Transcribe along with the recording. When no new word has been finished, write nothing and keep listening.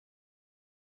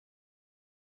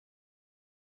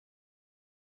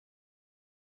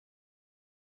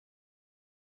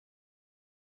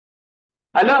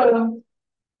Hello.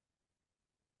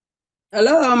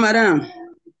 Hello, madam.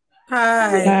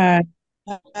 Hi.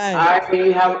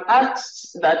 I have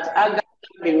asked that Agatha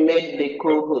be made the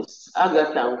co-host,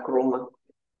 Agatha and Kroma.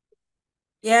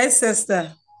 Yes,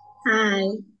 sister. Hi.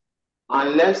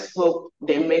 And let's hope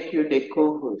they make you the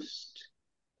co-host.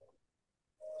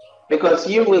 Because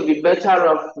you will be better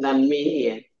off than me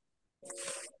here.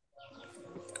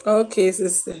 Okay,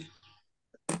 sister.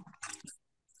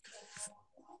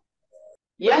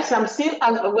 Yes, I'm still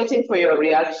waiting for your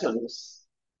reactions.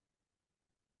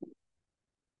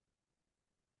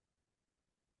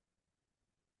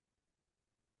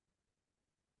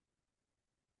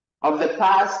 Of the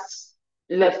past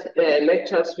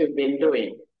lectures we've been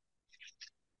doing.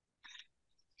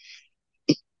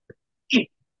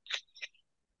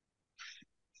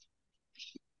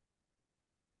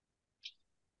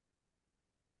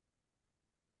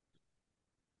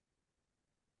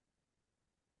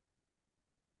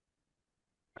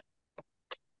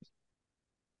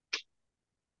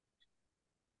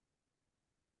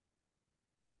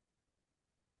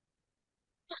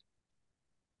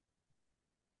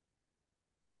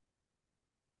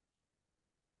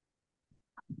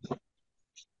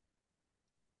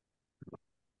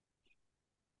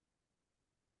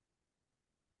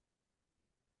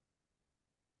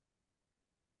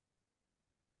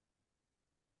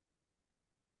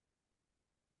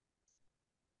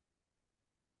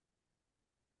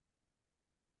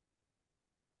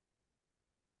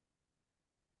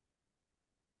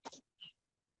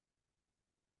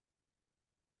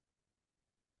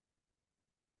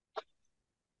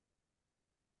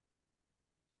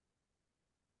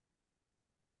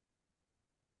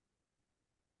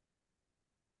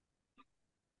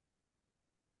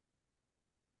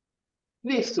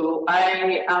 Please, so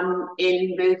I am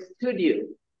in the studio.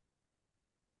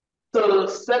 So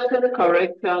certain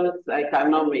corrections I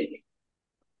cannot make.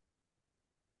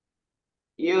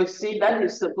 You see, that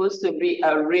is supposed to be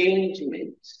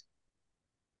arrangement.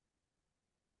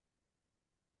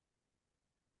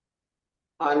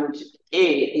 And A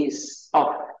is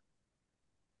off.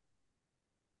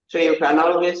 So you can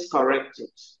always correct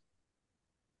it.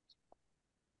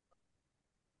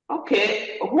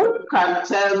 Okay, who can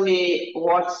tell me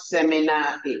what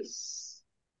seminar is?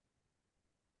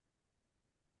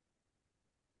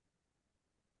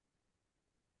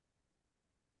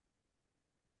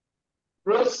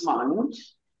 Rosemond,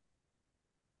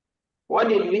 what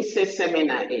did we say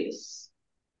seminar is?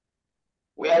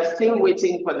 We are still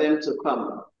waiting for them to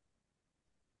come,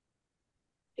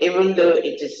 even though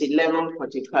it is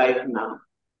 11:45 now.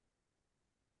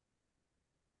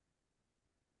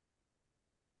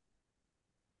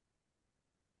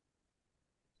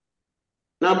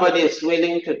 Nobody is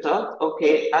willing to talk?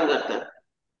 Okay, Agatha.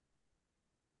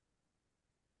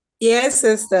 Yes,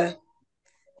 sister.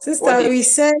 Sister, we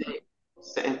said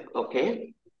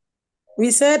okay. We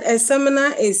said a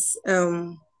seminar is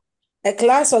a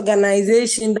class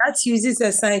organization that uses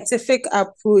a scientific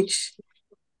approach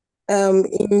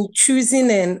in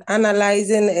choosing and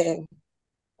analyzing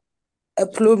a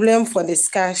problem for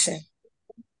discussion.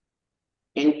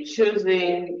 In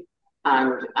choosing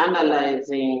and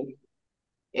analyzing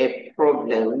a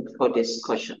problem for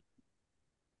discussion.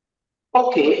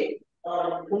 Okay,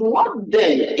 what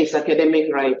then is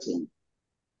academic writing?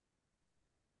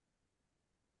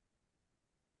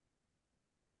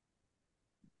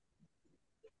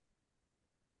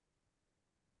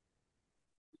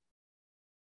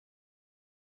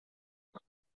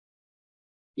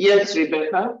 Yes,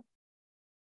 Rebecca?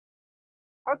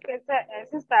 Okay, so,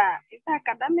 sister,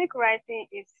 academic writing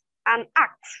is an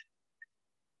act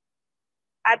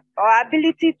or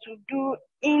ability to do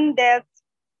in-depth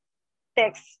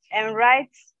text and write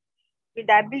with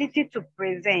the ability to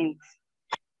present.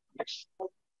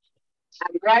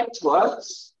 And write what?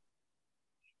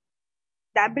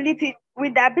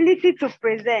 With the ability to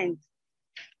present.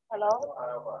 Hello?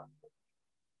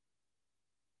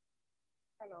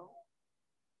 Hello?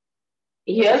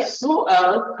 Yes, who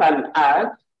else can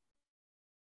add?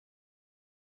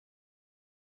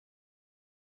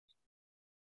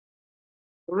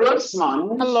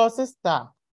 Rosemond. Hello, sister.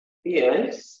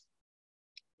 Yes.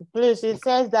 Please, it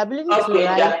says the ability to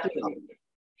write.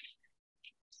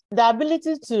 The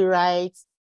ability to write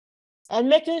and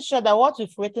making sure that what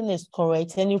you've written is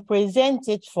correct and you present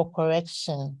it for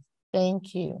correction.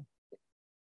 Thank you.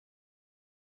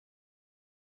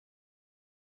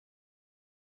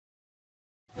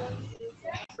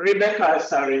 Rebecca,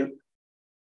 sorry.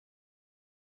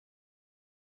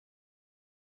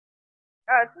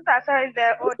 Sister, sorry,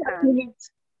 the old time.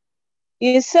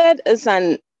 You said it's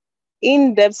an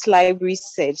in-depth library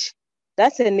research.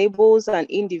 that enables an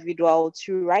individual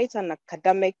to write an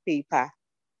academic paper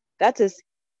that is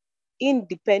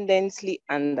independently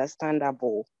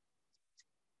understandable.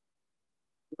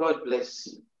 God bless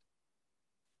you.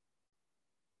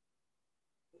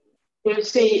 You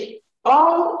see,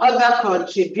 all other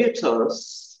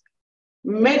contributors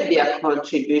made their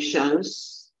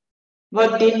contributions,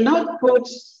 but did not put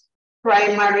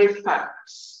primary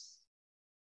facts.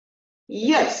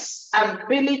 Yes,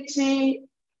 ability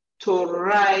to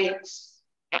write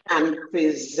and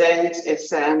present a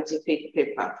scientific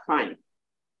paper, fine.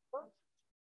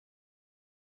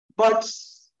 But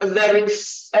there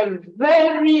is a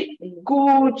very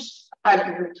good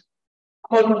and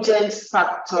content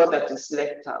factor that is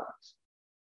left out.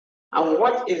 And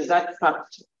what is that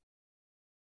factor?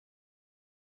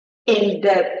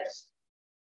 In-depth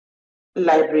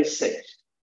library search,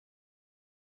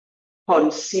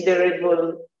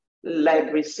 considerable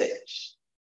library search.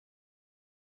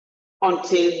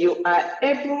 Until you are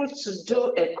able to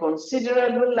do a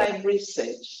considerable library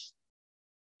search,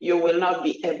 you will not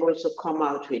be able to come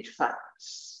out with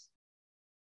facts.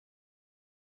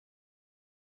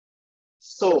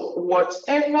 So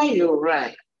whatever you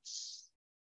write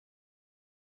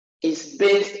is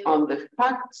based on the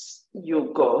facts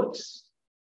you got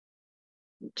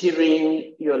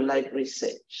during your library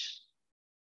search.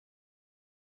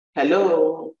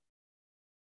 Hello?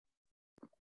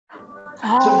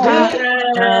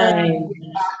 Today,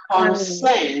 we are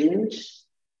concerned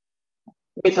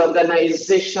with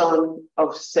organization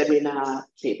of seminar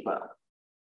paper,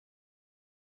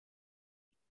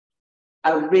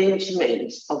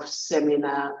 arrangement of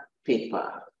seminar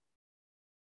paper.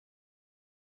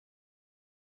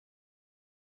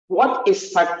 What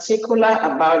is particular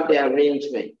about the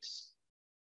arrangement?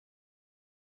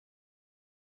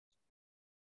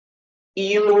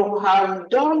 You have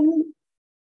done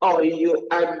or you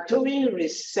are doing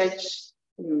research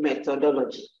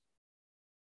methodology.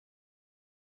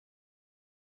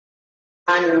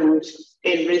 And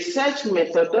in research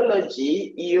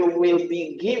methodology, you will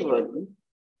be given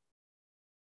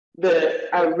the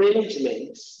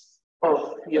arrangement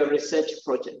of your research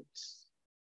project.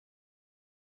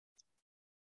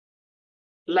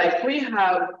 Like we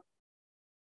have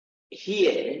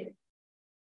here,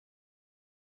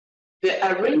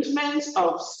 the arrangement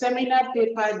of seminar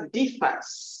paper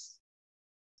differs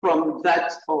from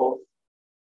that of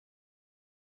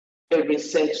a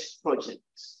research project.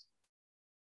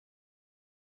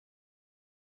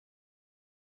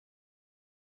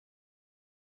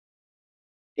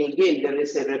 Again, there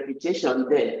is a repetition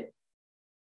there.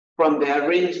 From the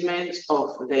arrangement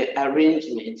of the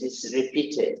arrangement is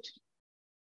repeated.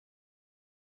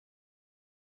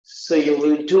 So you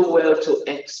will do well to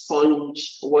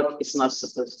expunge what is not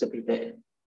supposed to be there.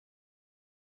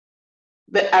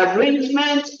 The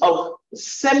arrangement of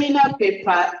seminar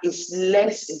paper is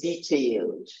less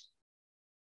detailed.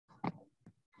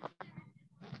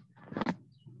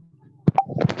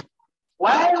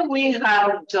 While we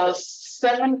have just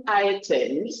 7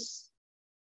 items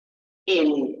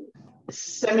in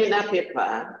seminar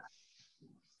paper,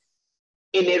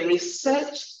 in a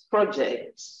research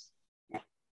project,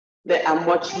 there are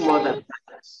much more than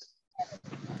that.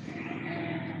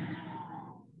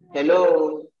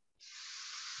 Hello.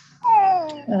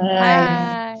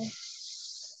 Hi.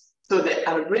 So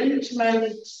the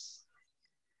arrangement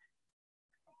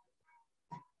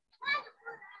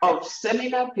of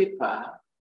seminar paper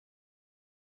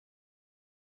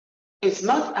is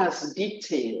not as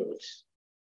detailed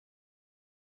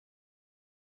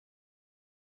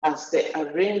as the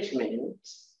arrangement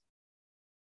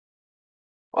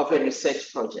of a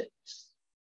research project.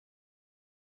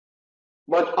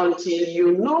 But until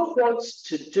you know what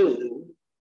to do,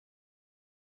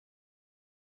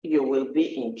 you will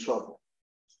be in trouble.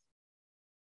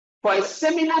 For a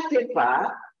seminar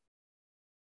paper,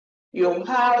 you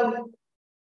have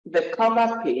the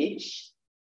cover page,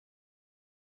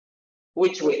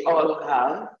 which we all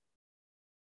have.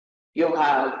 You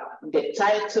have the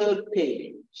title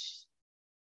page.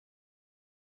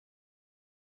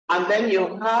 And then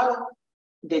you have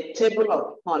the table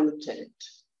of content.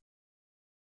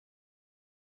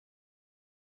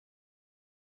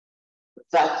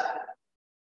 That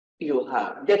you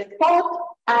have. The 4th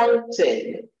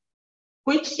item,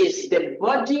 which is the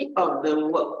body of the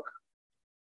work,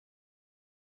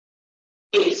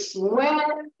 is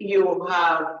where you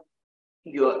have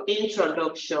your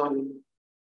introduction,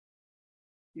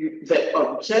 the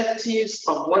objectives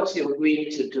of what you're going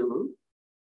to do.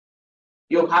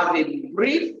 You have a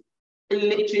brief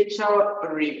literature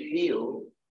review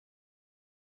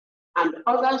and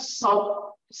other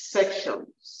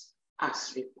sections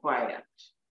as required.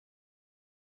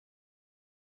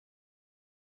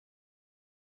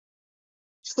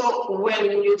 So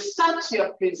when you start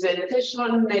your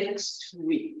presentation next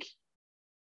week,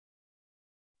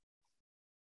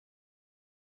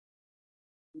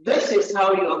 this is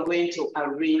how you are going to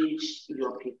arrange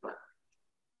your paper.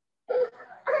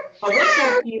 For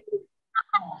those of you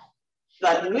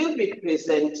that will be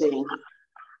presenting,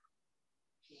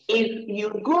 if you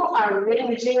go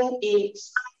arranging it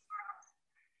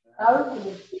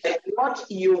like what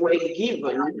you were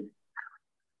given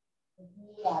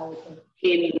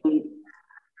in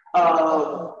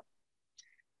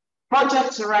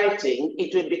project writing,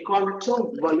 it will become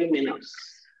too voluminous.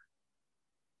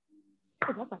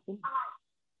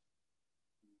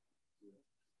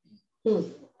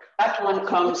 That one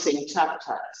comes in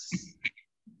chapters.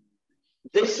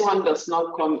 This one does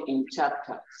not come in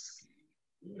chapters.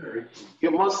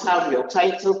 You must have your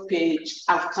title page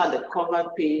after the cover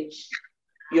page.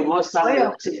 You must have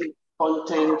your typical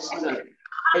content so that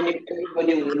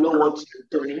anybody will know what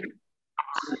you're doing.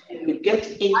 And you get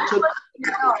into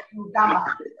the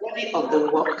body of the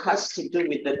work has to do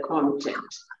with the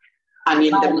content. And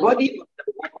in the body of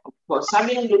the work, of course,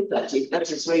 having looked at it,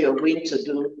 that is where you're going to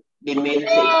do the main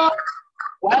thing.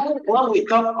 When we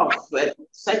talk of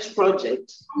research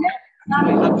project,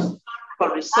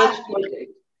 for research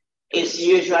project, it's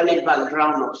usually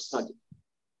background of study.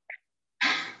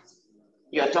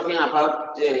 You're talking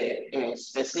about the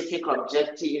specific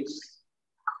objectives,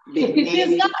 the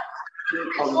name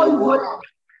of the work.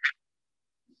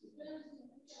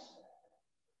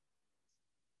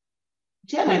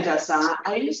 Janet,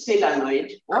 are you still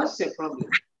annoyed? What's the problem?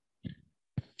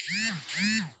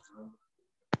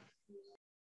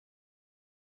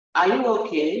 Are you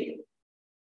okay?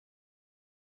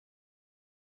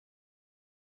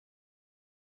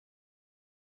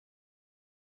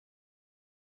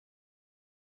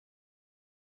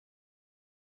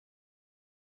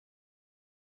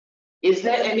 Is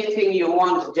there anything you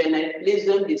want, Janet? Please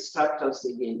don't distract us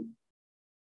again.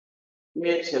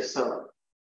 Mute yourself.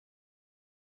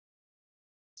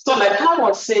 So like I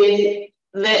was saying,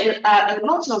 there are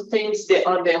lots of things the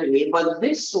other way, but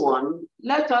this one,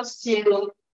 let us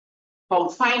still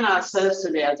confine ourselves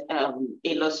to the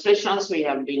illustrations we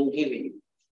have been given.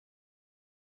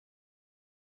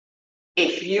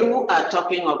 If you are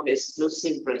talking of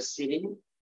exclusive breastfeeding,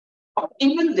 or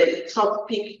even the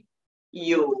topic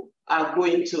you are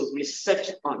going to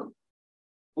research on,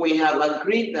 we have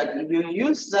agreed that you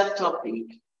use that topic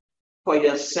for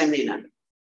your seminar.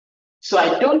 So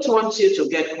I don't want you to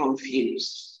get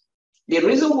confused. The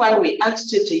reason why we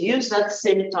asked you to use that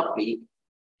same topic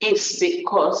is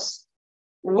because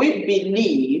we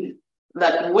believe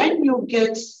that when you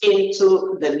get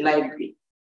into the library,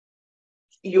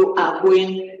 you are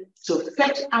going to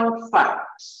fetch out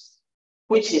facts,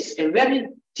 which is a very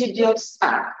tedious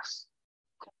act,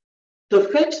 to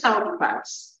fetch out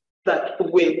facts that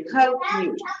will help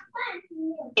you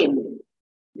in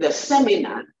the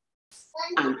seminar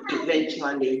and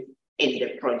eventually in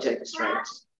the project, right?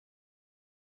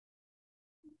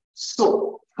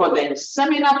 So for the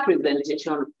seminar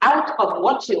presentation, out of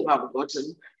what you have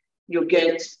gotten, you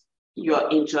get your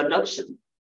introduction.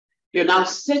 You now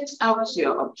set out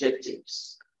your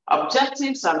objectives.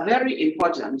 Objectives are very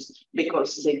important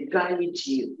because they guide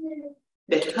you.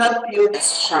 They help you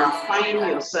confine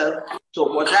yourself to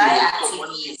what you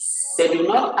want. They do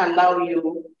not allow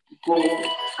you to go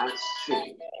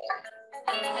astray.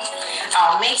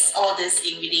 I'll mix all these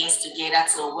ingredients together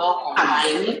to well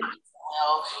combine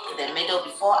well in the middle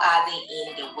before adding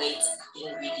in the wet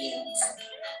ingredients.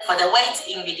 For the wet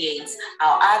ingredients,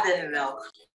 I'll add the milk.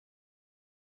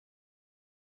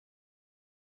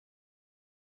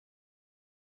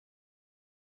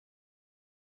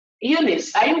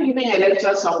 Eunice, are you giving a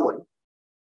lecture somewhere?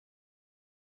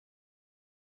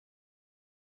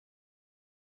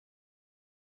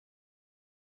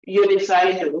 Eunice,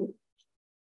 I do.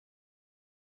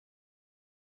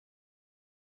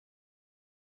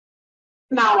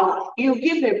 Now, you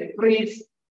give a brief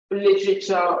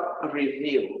literature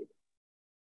review.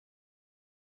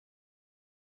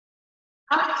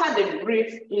 After the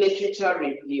brief literature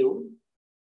review,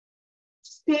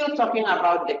 still talking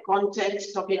about the content,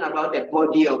 talking about the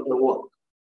body of the work.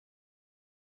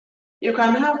 You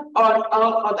can have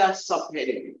all other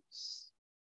subheadings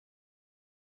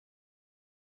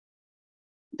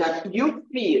that you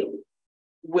feel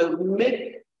will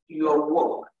make your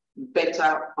work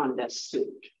better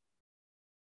understood.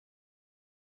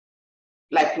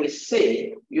 Like we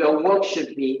say, your work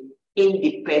should be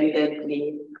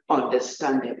independently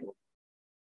understandable.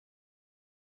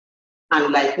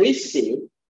 And like we say,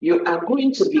 you are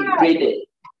going to be graded.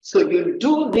 So you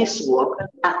do this work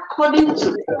according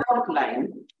to the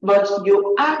outline, but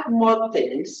you add more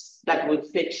things that will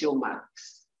fetch your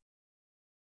marks.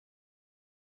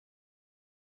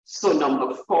 So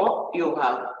number 4, you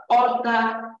have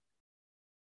other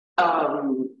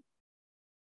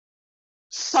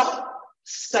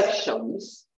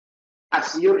subsections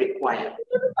as you require.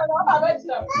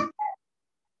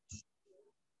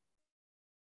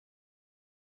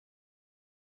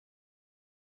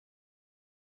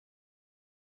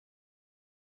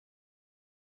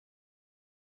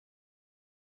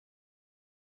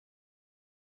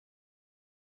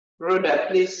 Rhoda,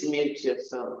 please mute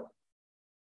yourself.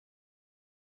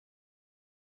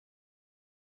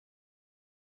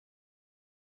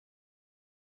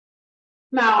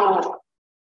 Now,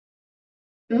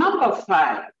 number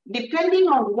 5, depending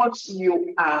on what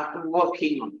you are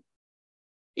working on.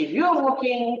 If you're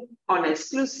working on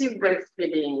exclusive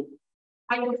breastfeeding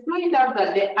and you find out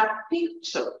that there are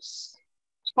pictures,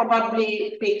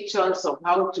 probably pictures of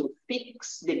how to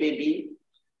fix the baby,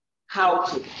 how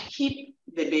to keep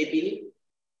the baby,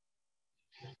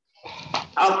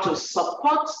 how to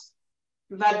support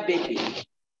that baby,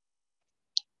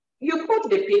 you put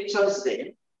the pictures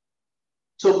there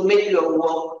to make your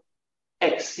work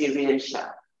experiential.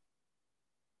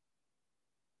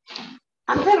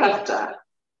 And thereafter,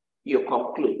 you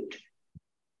conclude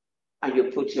and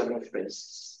you put your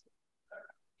references.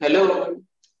 Hello?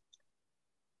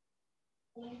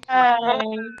 Hi.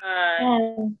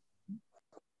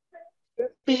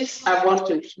 Please, I want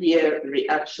to hear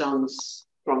reactions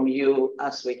from you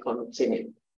as we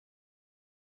continue.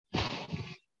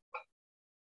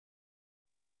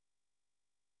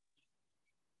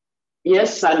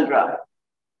 Yes, Sandra.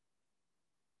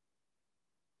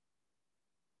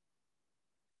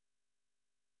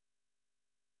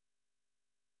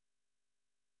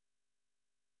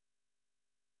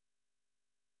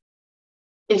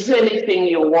 Is there anything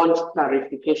you want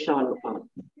clarification on?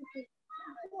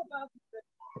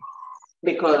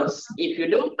 Because if you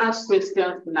don't ask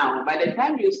questions now, by the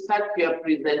time you start your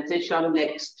presentation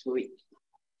next week,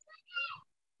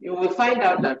 you will find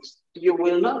out that you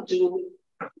will not do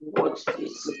what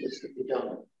is supposed to be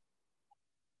done.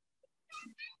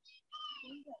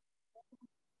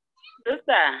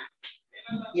 Sister.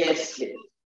 Yes, please.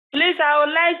 Please, I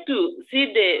would like to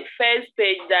see the first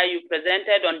page that you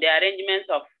presented on the arrangement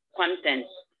of content.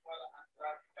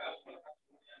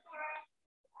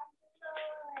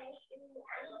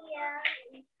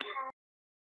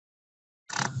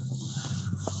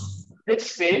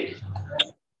 This page?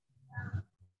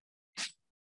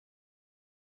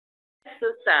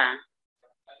 Sister.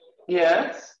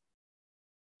 Yes.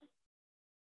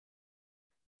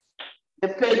 The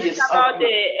page is about up.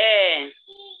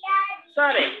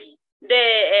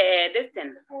 this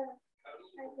thing.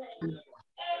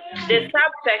 The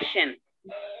subsection.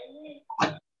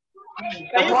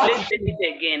 Can you please read it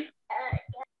again?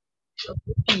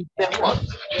 The what?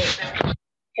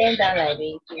 Turn down like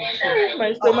this.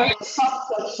 My stomach.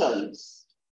 Subsections.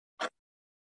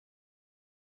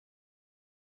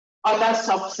 Other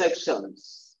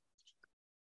subsections.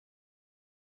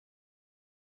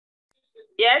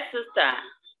 Yes, sister.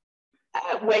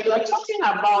 When you're talking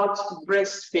about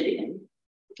breastfeeding,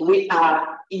 we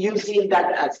are using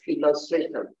that as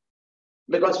illustration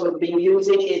because we've been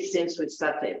using it since we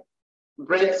started.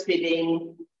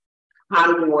 Breastfeeding,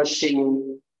 hand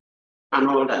washing, and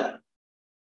all that.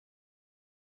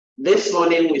 This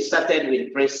morning we started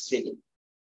with breastfeeding.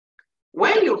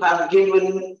 When you have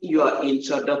given your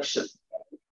introduction,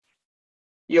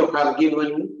 you have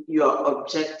given your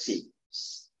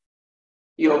objectives,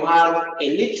 you have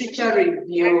a literature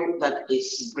review that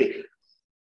is brief.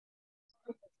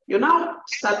 You now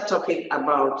start talking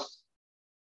about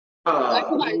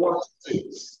what it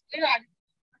is.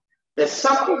 The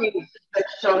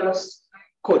subsections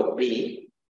could be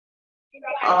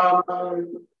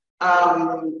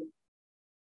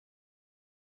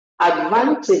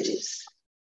advantages.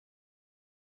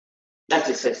 That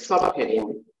is a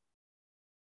subheading.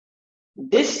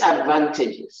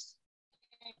 Disadvantages.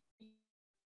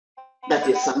 That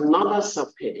is another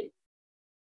subheading.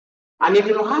 And if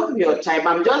you have your time,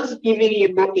 I'm just giving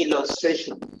you more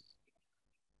illustration.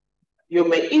 You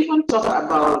may even talk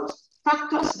about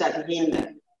factors that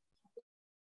hinder.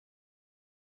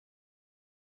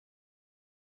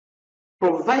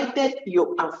 Provided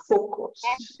you are focused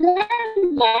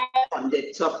on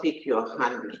the topic you're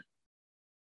handling.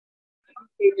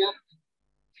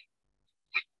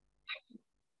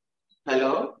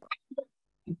 Hello?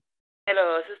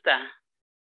 Hello, sister.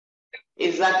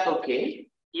 Is that okay?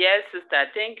 Yes, sister.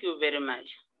 Thank you very much.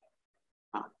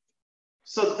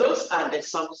 So those are the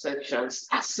subsections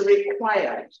as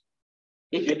required.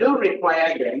 If you don't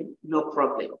require them, no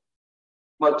problem.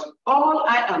 But all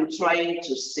I am trying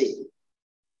to say,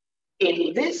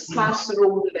 in this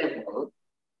classroom level,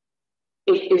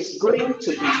 it is going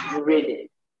to be graded.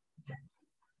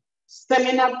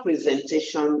 Seminar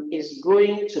presentation is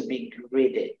going to be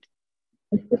graded.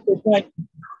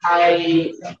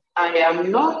 I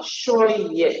am not sure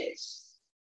yet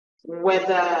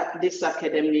whether this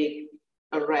academic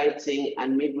writing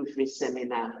and midwifery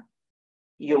seminar,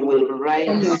 you will write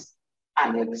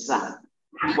an exam.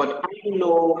 But I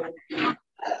know that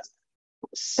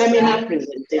seminar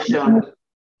presentation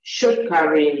should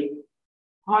carry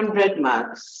 100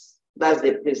 marks, that's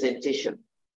the presentation,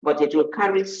 but it will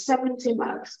carry 70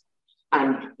 marks,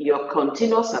 and your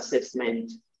continuous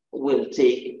assessment will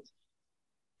take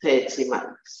 30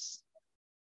 marks.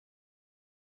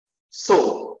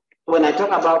 So when I talk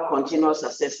about continuous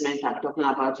assessment, I'm talking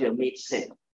about your mid-sem.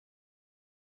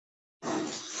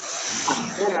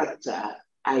 And thereafter,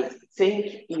 I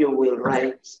think you will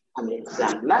write an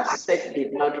exam. Last set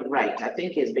did not write. I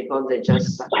think it's because they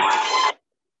just started.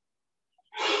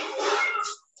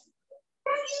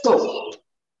 So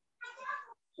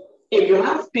if you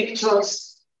have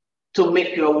pictures to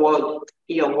make your work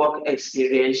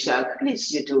experiential,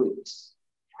 please you do it.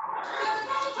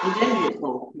 And then you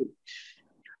conclude.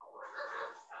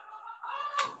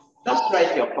 Just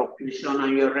write your conclusion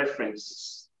and your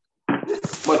references.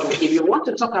 But if you want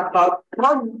to talk about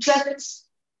projects,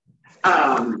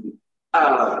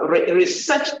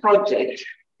 research project,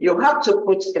 you have to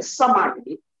put a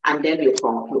summary and then you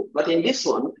conclude. But in this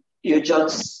one, you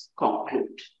just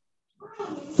conclude.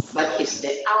 That is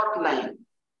the outline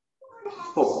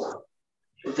for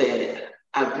the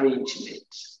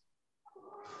arrangement.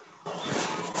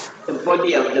 The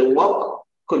body of the work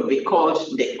could be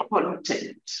called the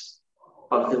content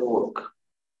of the work.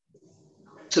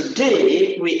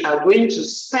 Today, we are going to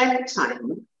spend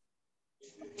time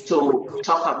to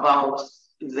talk about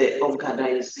the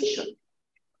organization.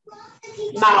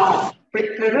 Now,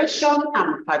 preparation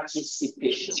and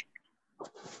participation.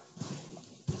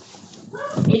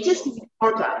 It is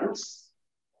important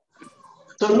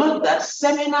to note that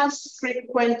seminars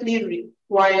frequently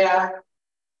require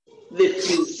the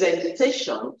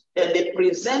presentation and the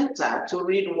presenter to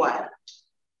read word.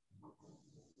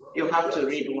 You have to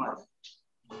read word.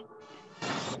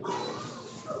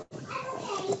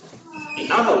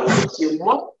 In other words, you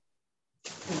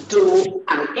must do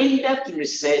an in-depth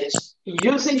research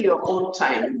using your own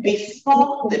time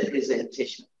before the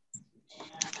presentation.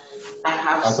 I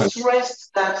have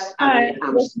stressed that and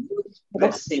I'm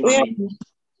stressing it.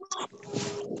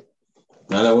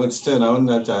 I would still, I'm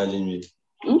not charging me.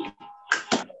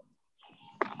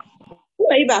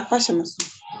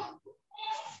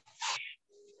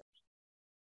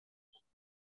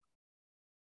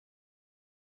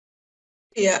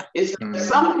 Yeah.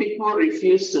 Some people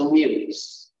refuse to mute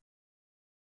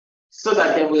so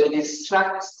that they will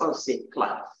distract us in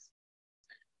class.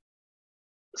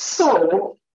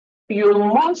 So you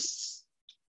must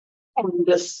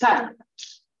understand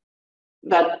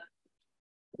that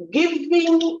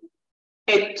giving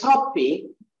a topic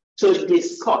to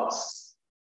discuss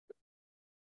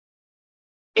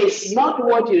is not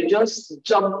what you just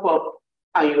jump up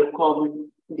and you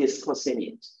come discussing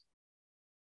it.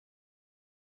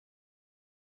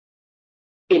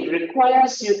 It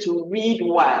requires you to read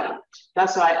wide.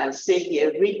 That's why I say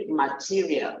here, read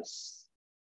materials.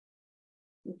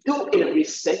 Do a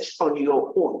research on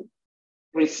your own,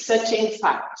 researching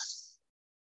facts.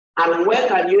 And where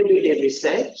can you do the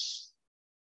research?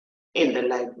 In the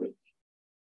library.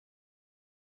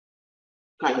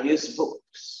 You can use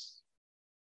books,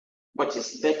 but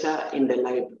it's better in the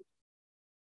library.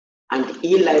 And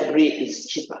e-library is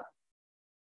cheaper,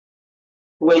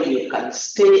 where you can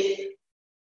stay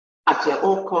at your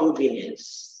own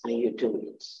convenience and you do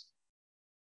it.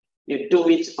 You do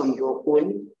it on your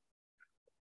own.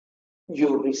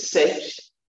 You research,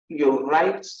 you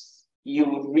write,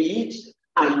 you read,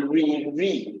 and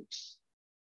reread.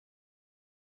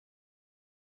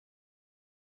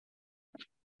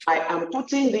 I am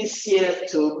putting this here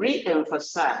to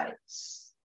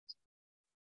re-emphasize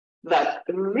that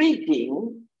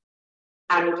reading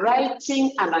and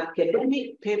writing an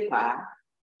academic paper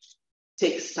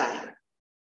takes time.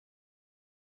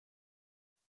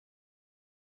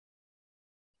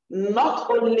 Not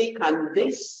only can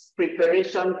this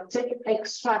preparation take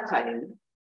extra time,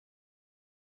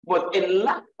 but a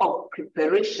lack of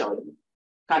preparation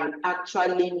can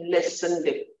actually lessen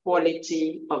the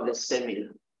quality of the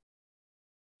seminar.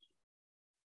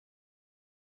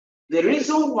 The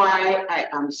reason why I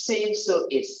am saying so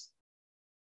is,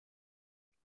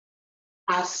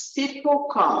 as people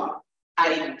come,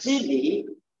 ideally,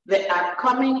 they are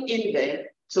coming in there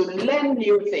to learn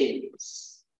new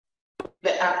things.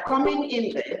 They are coming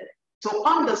in there to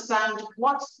understand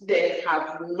what they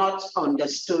have not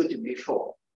understood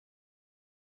before.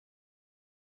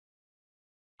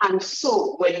 And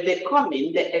so when they come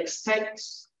in, they expect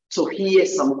to hear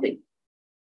something.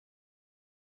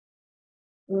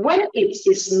 When it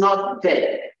is not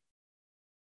there,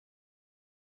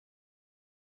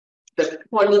 the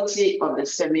quality of the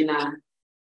seminar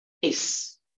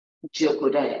is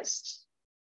jeopardized.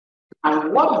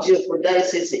 And what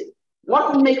jeopardizes it?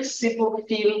 What makes people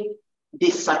feel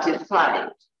dissatisfied?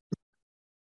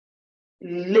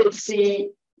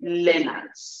 Lazy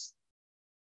learners.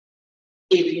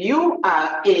 If you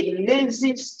are a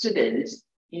lazy student,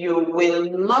 you will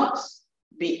not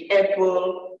be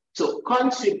able to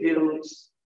contribute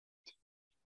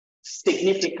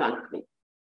significantly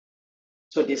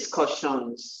to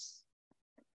discussions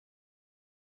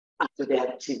and to the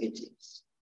activities.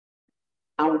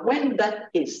 And when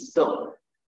that is done,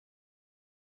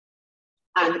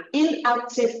 an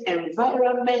inactive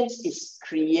environment is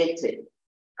created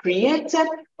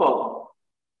for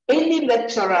any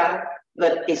lecturer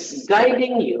that is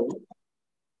guiding you,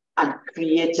 and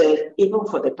created even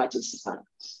for the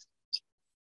participants.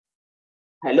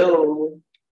 Hello.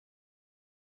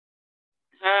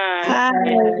 Hi.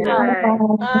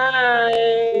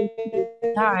 Hi.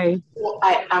 Hi. So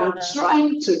I am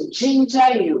trying to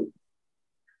ginger you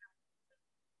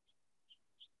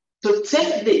to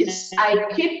take this. I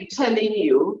keep telling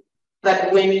you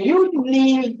that when you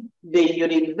leave the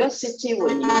university,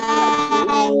 when you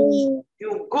graduate,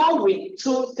 you go with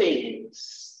two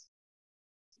things.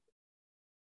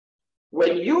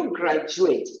 When you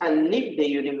graduate and leave the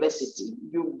university,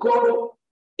 you go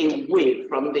away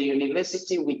from the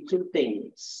university with two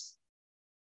things.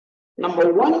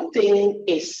 Number one thing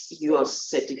is your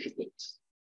certificate.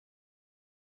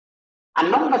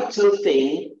 And number two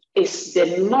thing is the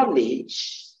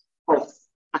knowledge of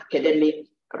academic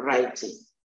writing.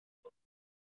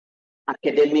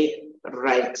 Academic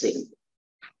writing,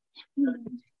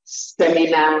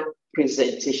 seminar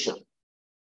presentation.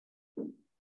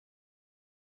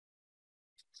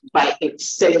 By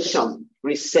extension,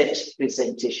 research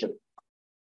presentation.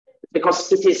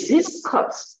 Because it is this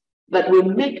course that will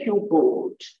make you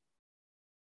bold.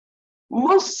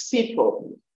 Most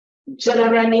people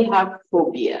generally have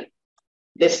phobia.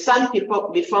 They stand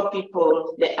before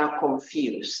people, they are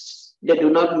confused. They do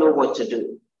not know what to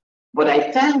do. But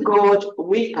I thank God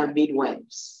we are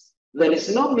midwives. There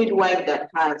is no midwife that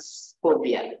has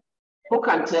phobia. Who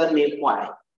can tell me why?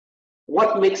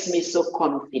 What makes me so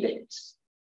confident?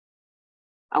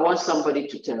 I want somebody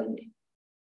to tell me.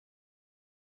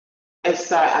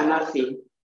 Esther Anafi.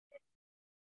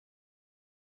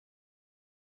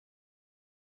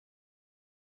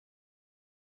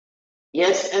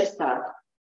 Yes, Esther.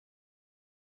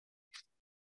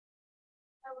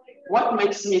 What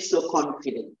makes me so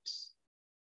confident?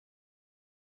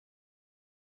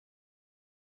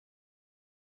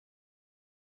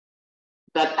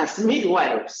 That as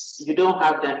midwives, you don't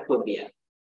have that phobia.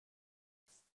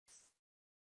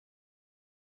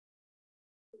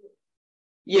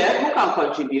 Yeah, who can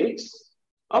contribute?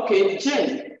 Okay,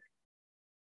 Jen.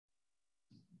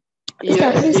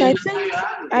 Yes, please,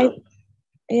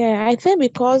 I think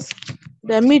because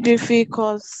the midwifery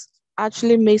course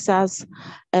actually makes us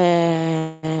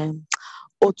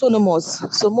autonomous.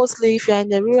 So mostly if you're in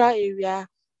the rural area,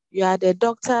 you are the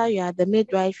doctor, you are the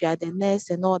midwife, you are the nurse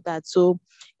and all that. So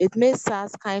it makes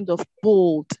us kind of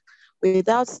bold.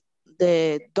 Without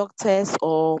the doctors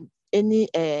or any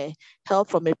help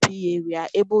from a PA, we are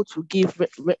able to give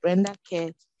render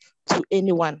care to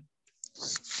anyone.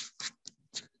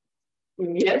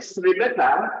 Yes,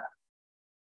 Rebecca.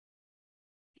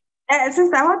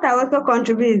 Sister, what I also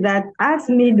contribute is that as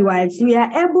midwives, we are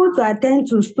able to attend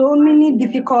to so many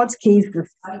difficult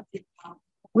cases.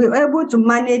 We're able to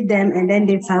manage them and then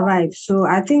they survive. So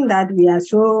I think that we are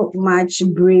so much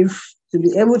brave to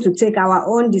be able to take our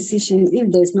own decision if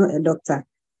there's no a doctor.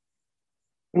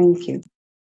 Thank you.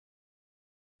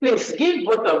 Please give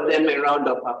both of them a round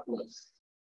of applause.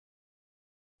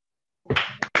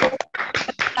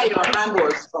 Your hand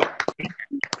was up.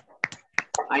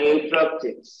 I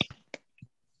interrupted.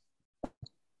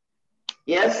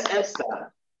 Yes,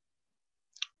 Esther.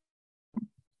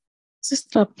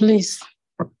 Sister, please,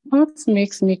 what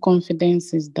makes me confident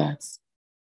is that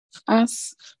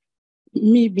as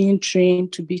me being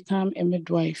trained to become a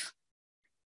midwife,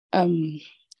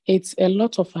 it's a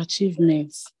lot of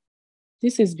achievements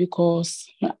This is because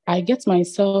I get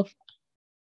myself,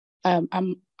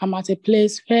 I'm at a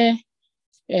place where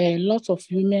a lot of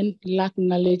women lack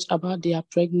knowledge about their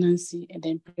pregnancy and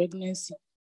then pregnancy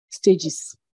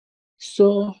stages.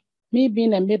 So me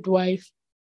being a midwife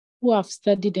who have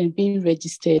studied and been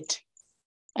registered,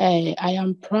 I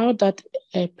am proud that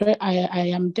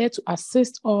I am there to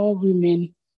assist all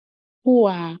women who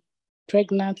are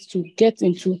pregnant to get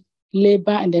into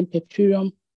labor and then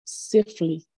puerperium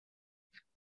safely.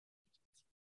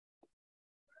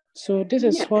 So this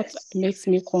is what makes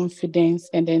me confident,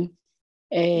 and then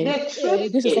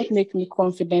this is what makes me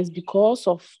confident because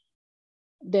of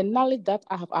the knowledge that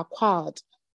I have acquired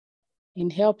in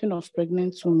helping of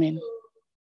pregnant women.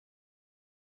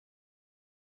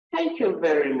 Thank you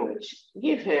very much.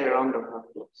 Give her a round of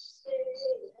applause.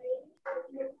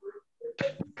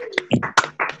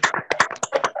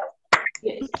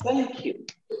 Yes, thank you.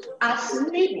 As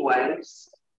midwives,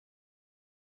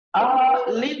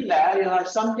 Linda, you have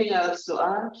something else to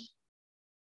add?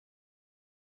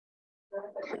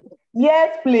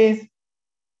 Yes, please.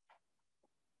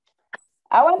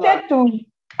 I wanted to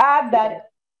add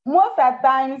that most of the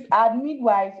times as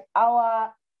midwives,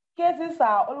 our cases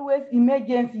are always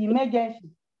emergency.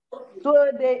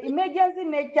 So the emergency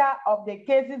nature of the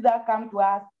cases that come to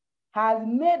us has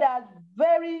made us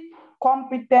very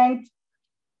competent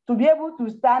to be able to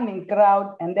stand in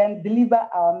crowd and then deliver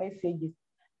our messages.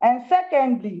 And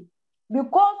secondly,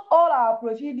 because all our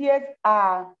procedures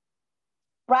are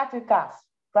practicals,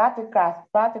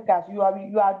 you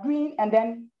are doing, and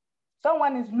then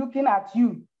someone is looking at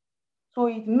you. So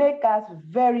it makes us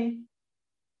very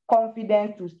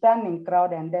confident to stand in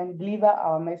crowd and then deliver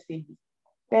our messages.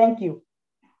 Thank you.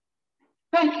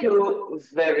 Thank you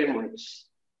very much.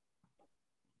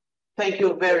 Thank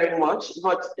you very much.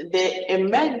 But the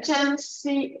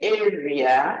emergency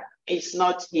area is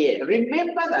not here.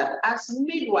 Remember that as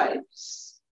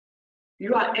midwives,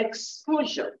 your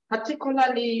exposure,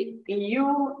 particularly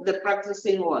you, the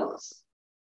practicing ones,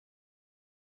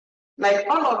 like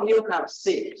all of you have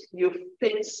said, you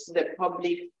face the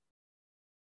public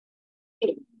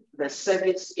in the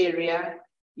service area,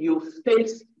 you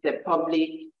face the public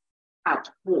at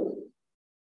home.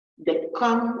 They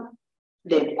come,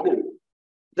 they go.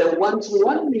 They want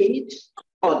one need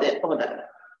or the other.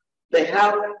 They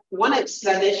have one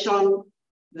explanation,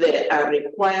 they are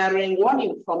requiring one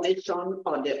information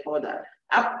or the other.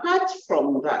 Apart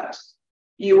from that,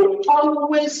 you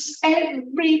always,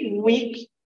 every week,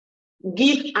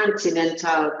 give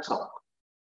antenatal talk.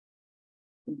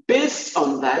 Based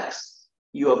on that,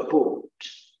 you're bold.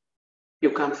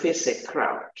 You can face a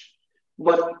crowd.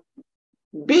 But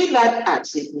be that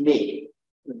as it may,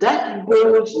 that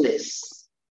boldness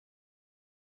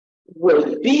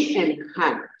will be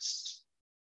enhanced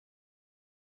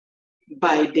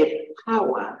by the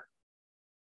power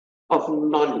of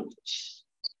knowledge.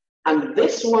 And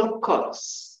this one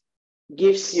course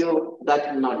gives you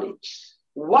that knowledge.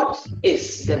 What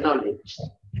is the knowledge?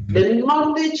 The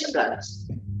knowledge that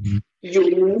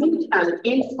you need an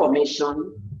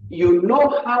information, you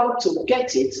know how to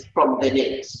get it from the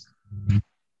net.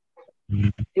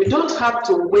 You don't have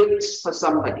to wait for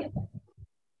somebody.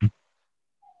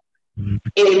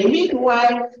 A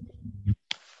midwife,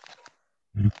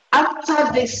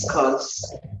 after this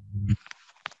course,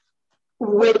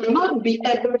 will not be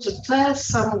able to tell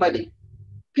somebody,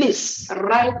 please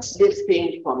write this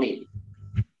thing for me.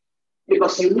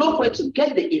 Because you know where to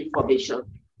get the information.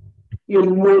 You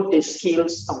know the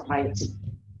skills of writing.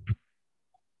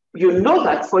 You know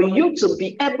that for you to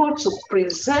be able to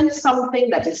present something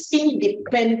that is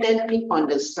independently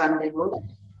understandable,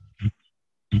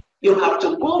 you have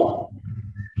to go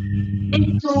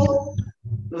into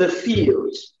the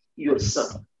field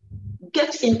yourself.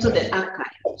 Get into the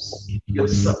archives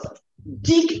yourself.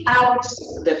 Dig out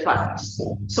the facts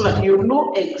so that you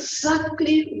know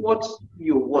exactly what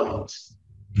you want.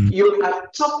 You are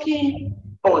talking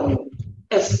on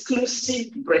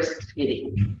exclusive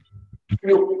breastfeeding.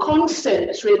 You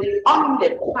concentrate on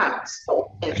the parts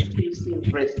of exclusive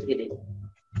breastfeeding.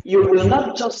 You will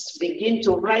not just begin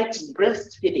to write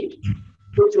breastfeeding,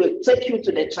 which will take you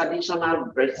to the traditional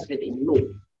breastfeeding. No.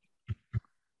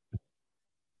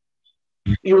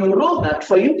 You know that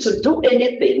for you to do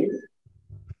anything,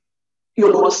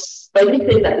 you must,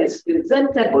 anything that is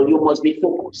presentable, you must be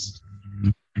focused.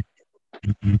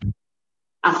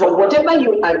 And for whatever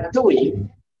you are doing,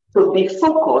 to be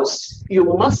focused, you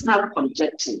must have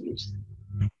objectives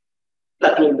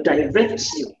that will direct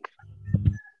you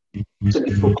to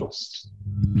be focused.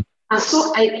 And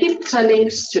so I keep telling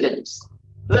students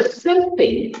the same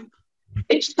thing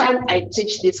each time I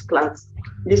teach this class.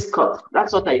 discuss.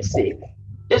 That's what I say.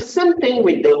 The same thing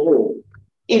with the home.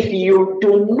 If you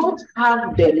do not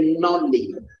have the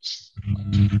knowledge,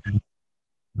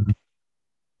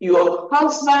 your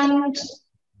husband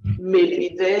may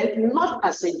be there, not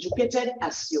as educated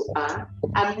as you are,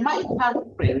 and might have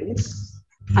friends,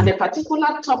 and a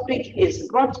particular topic is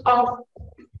brought up,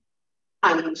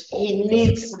 and he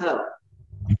needs help.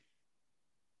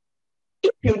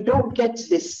 If you don't get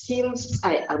the skills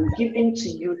I am giving to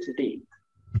you today,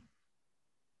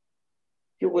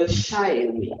 you will shy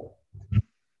away.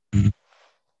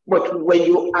 But when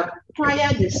you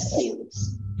acquire the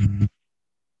skills,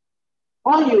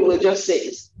 all you will just say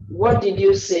is, what did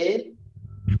you say?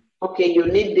 Okay, you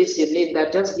need this, you need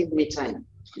that, just give me time.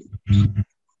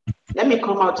 Let me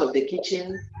come out of the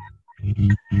kitchen.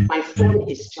 My phone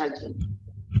is charging.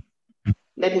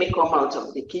 Let me come out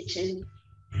of the kitchen.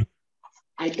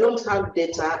 I don't have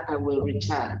data, I will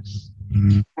recharge.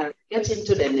 I'll get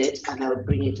into the net and I'll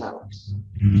bring it out.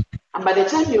 And by the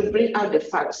time you bring out the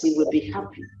facts, you will be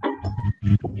happy.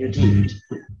 You did.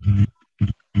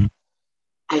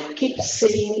 I keep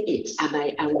saying it and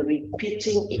I am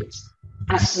repeating it.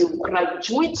 As you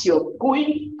graduate, you're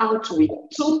going out with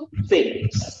two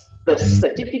things, the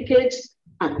certificate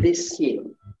and this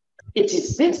skill. It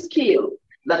is this skill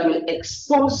that will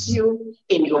expose you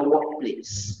in your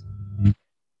workplace.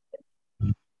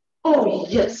 Oh,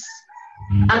 yes.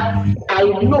 And I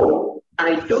know,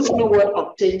 I don't know what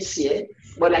obtains here,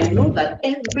 but I know that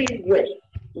everywhere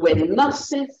when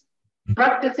nurses,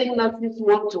 practicing nurses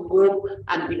want to go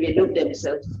and develop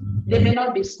themselves, they may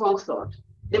not be sponsored.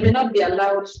 They may not be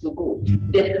allowed to go.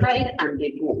 They hide and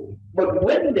they go. But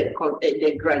when they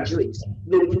graduate,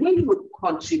 the way you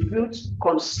contribute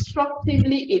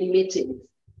constructively in meetings,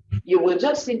 you will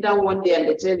just sit down one day and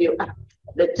they tell you,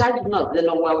 the child nurse, the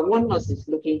number one nurse is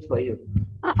looking for you.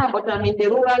 But I'm in the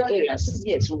rural areas.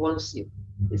 Yes, who wants you?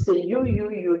 They say,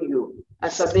 you.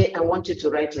 Asabe, I want you to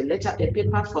write a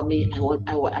paper for me.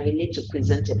 I need to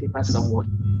present a paper somewhere.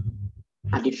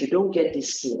 And if you don't get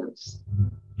these skills,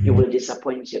 you will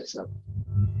disappoint yourself.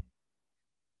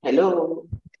 Hello.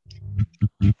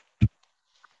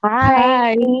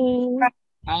 Hi.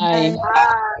 Hi.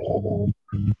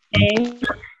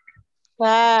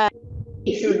 Hi.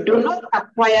 If you do not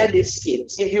acquire these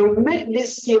skills, if you make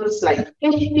these skills like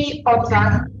any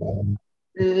other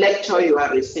lecture you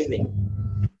are receiving,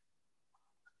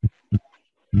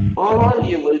 all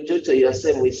you will do to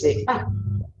yourself will say,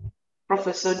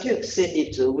 Professor Duke said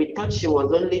it too. We thought she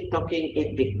was only talking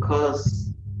it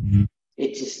because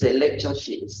it is the lecture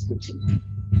she is teaching.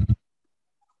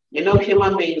 You know,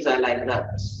 human beings are like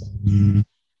that.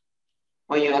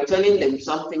 When you are telling them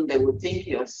something, they will think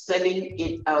you're selling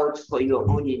it out for your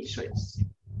own interest.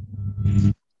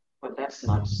 But that's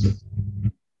not so.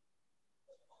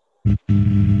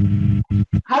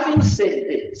 Having said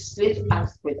this, let's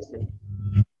ask questions.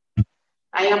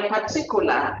 I am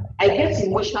particular. I get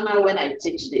emotional when I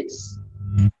teach this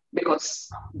because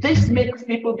this makes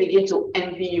people begin to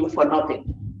envy you for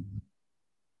nothing.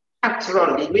 After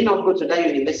all, did we not go to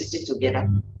that university together?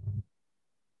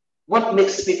 What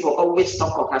makes people always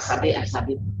talk of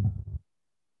Asabe?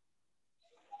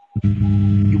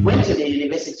 You went to the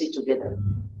university together,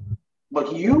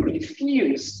 but you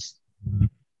refused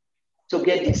to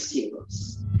get these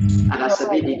skills. And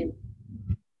Asabe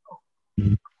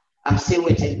did. I'm still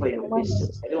waiting for your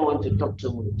questions. I don't want to talk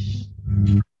too much.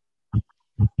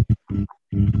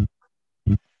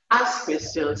 Ask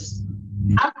questions.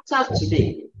 After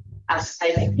today, as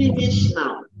I finish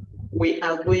now, we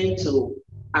are going to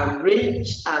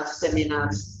arrange our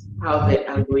seminars how they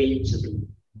are going to be.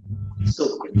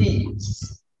 So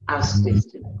please ask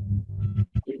questions.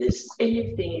 If there's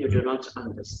anything you do not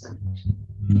understand,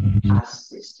 ask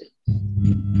questions.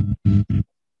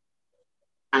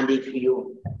 And if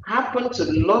you happen to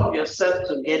love yourself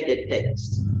to get the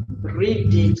text,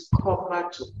 read it cover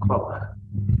to cover.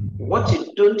 What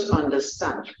you don't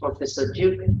understand, Professor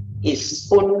Duke, is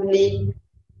only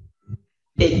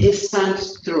a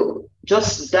distance through.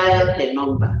 Just dial a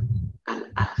number and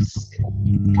ask.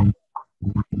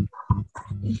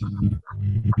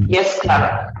 Yes,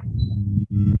 Clara.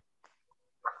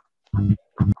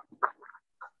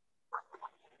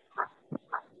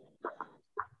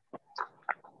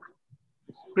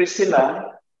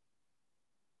 Priscilla.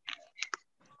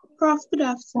 Prof, good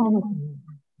afternoon.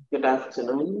 Good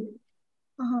afternoon.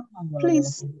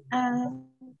 Please, I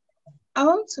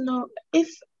want to know if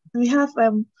we have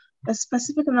a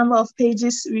specific number of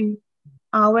pages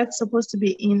our work supposed to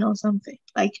be in or something,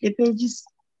 like the pages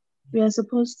we are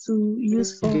supposed to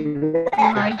use for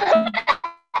writing.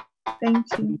 Thank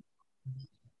you.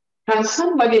 Can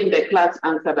somebody in the class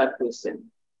answer that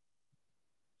question?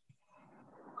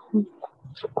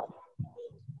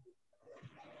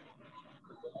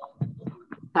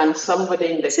 Can somebody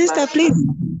in the Sister, class? please.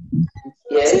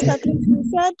 Yes. Sister, please, you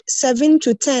said 7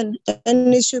 to 10,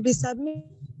 and it should be submitted.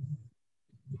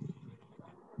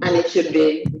 And it should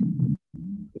be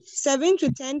 7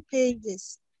 to 10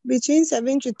 pages, between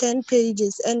 7 to 10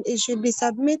 pages, and it should be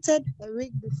submitted a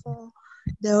week before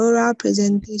the oral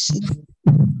presentation.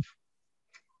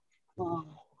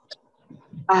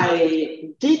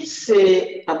 I did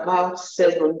say about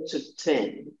 7 to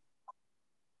 10.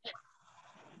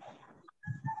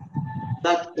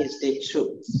 That is the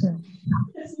truth.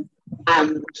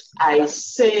 And I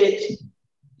said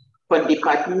for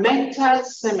departmental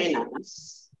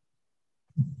seminars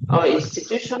or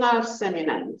institutional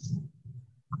seminars,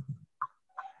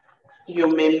 you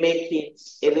may make it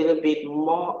a little bit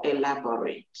more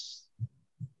elaborate.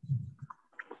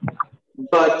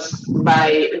 But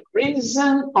by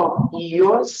reason of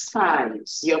your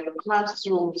size, your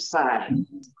classroom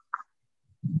size,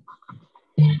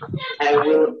 I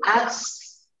will ask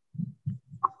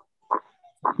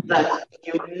that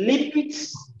you limit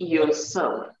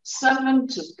yourself 7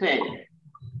 to 10.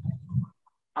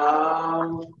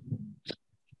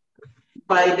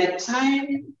 By the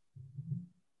time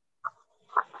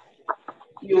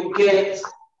you get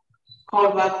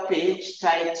cover page,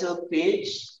 title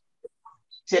page,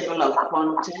 table of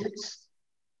contents,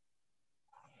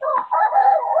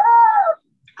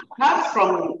 apart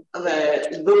from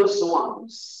those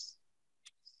ones,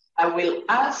 I will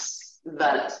ask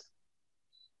that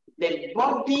the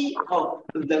body of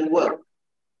the work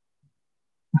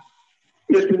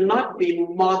should not be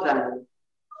more than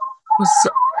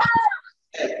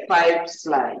 5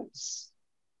 slides.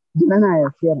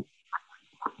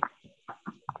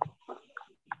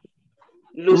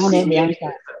 Lucy,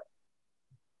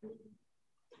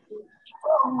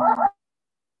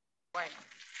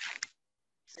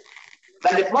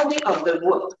 but the body of the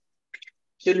work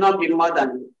should not be more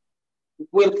than,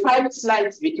 will 5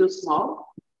 slides be too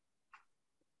small?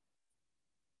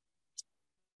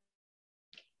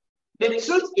 The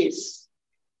truth is,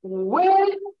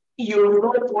 when you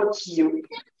know what you're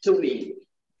doing,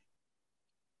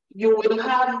 you will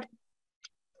have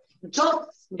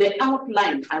just the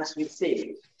outline, as we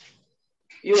say.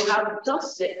 You have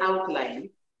just the outline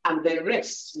and the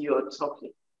rest you're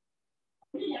talking.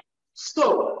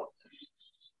 So,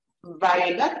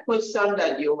 by that question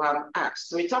that you have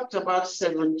asked, we talked about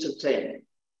 7 to 10.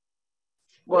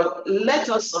 But let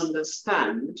us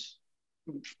understand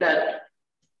that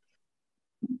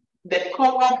the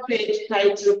cover page,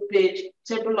 title page,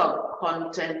 table of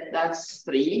content, that's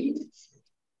 3.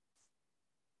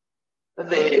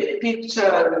 The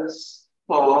pictures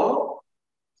 4.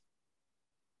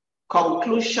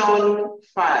 Conclusion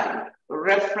 5.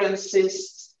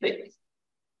 References 6.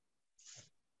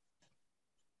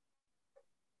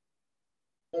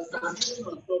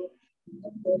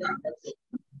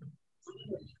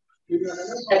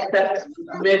 Except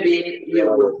maybe you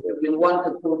want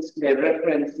to put the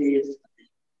references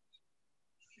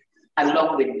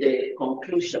along with the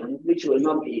conclusion, which will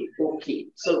not be okay.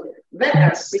 So there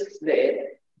are 6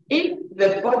 there. If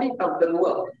the body of the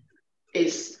work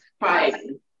is 5,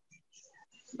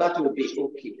 that will be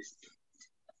okay.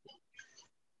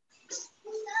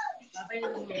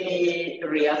 Any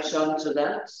reaction to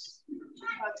that?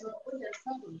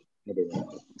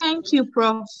 Thank you,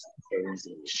 Prof.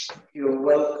 You're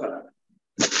welcome.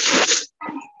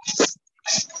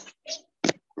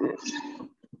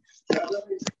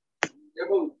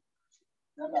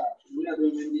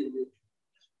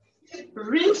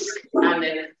 Risk and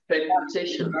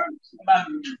expectation.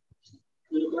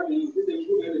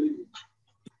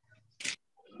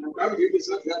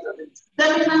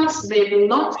 Seminars may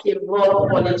not involve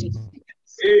politics.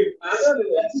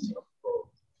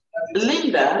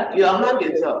 Linda, your hand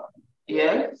is up.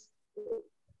 Yes?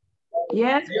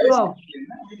 Yes, Prof.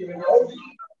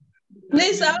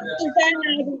 Please, I want to find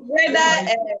out whether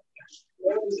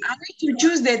I need to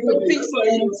choose the topics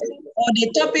or the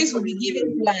topics will be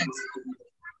given plans.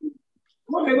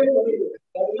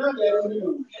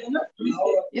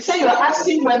 You say you're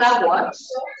asking whether what?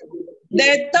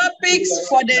 The topics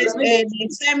for the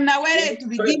seminar, whether it will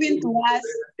be given to us.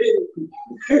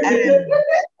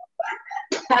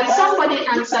 Can somebody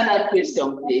answer that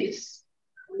question, please?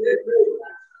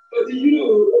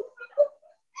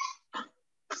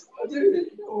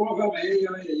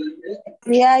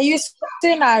 We are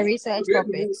using our research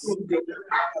topics.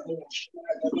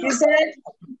 You said?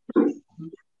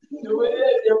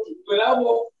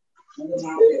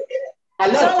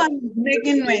 Hello? Someone is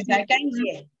making noise. I can't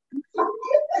hear.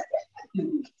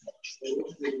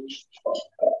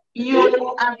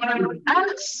 You are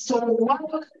asked to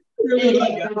work in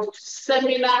the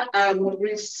seminar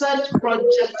research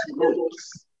project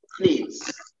groups, please.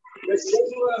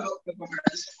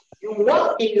 You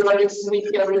work with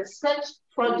your research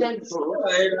project group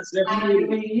and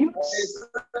you use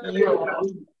your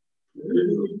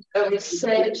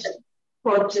research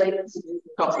project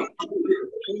topic.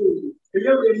 We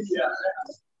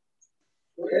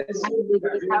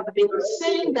have been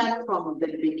saying that from the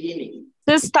beginning.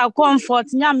 Sister Comfort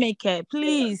Nyameke,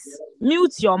 please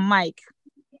mute your mic.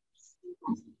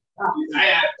 Prof,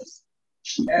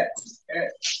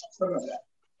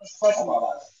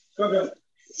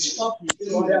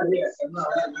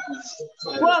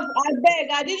 I beg,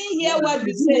 I didn't hear what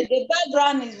you said. The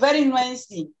background is very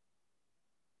noisy.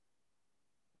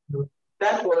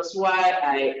 That was why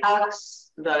I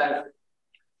asked that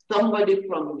somebody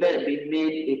from there be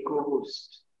made a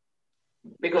co-host.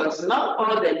 Because not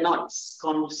all the nuts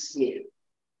comes here.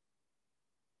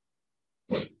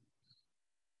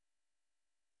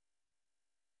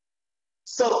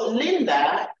 So,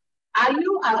 Linda, are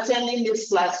you attending this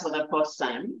class for the first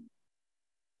time?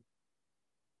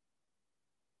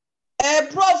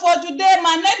 Prof, for today,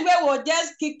 my network was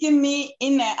just kicking me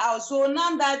in and out. So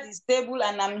now that is stable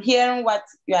and I'm hearing what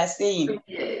you are saying.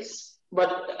 Yes, but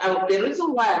the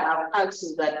reason why I have asked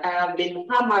is that I have been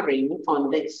hammering on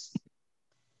this.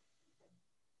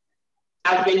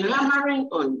 I've been hammering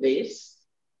on this.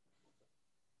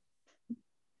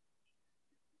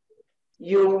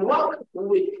 You work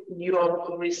with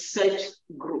your research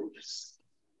groups.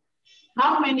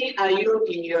 How many are you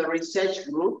in your research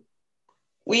group?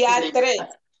 We are three.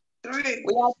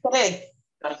 We are three.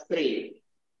 Three.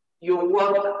 You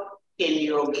work in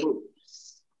your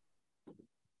groups.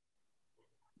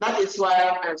 That is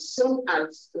why as soon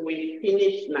as we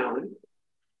finish now,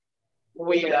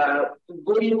 we are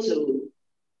going to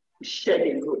share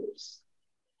the groups.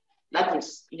 That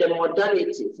is the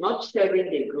modality, not sharing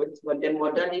the groups, but the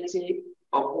modality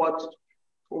of what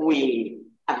we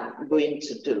are going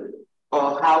to do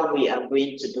or how we are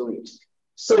going to do it.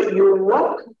 So you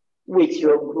work with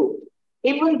your group.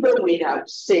 Even though we have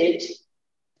said,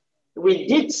 we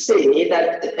did say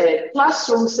that a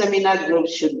classroom seminar group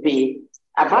should be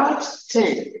about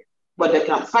 10, but they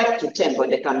can 5 to 10, but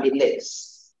they can be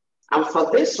less. And for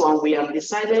this one, we have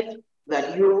decided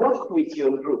that you work with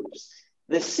your groups.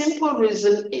 The simple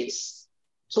reason is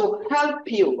to help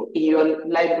you in your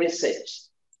library search.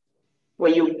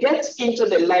 When you get into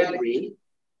the library,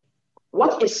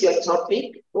 what is your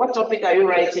topic? What topic are you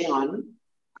writing on?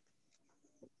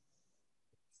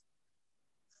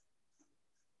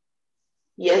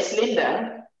 Yes,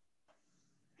 Linda.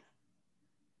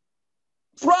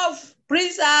 Prof,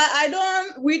 please,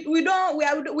 we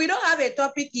don't have a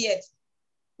topic yet.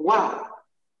 Wow.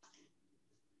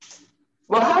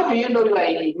 Well, how do you know you are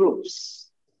in groups?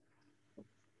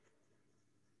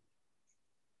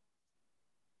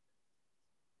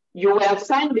 You will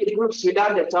assign the groups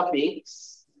without the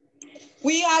topics.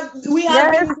 We were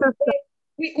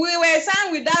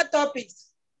assigned without topics.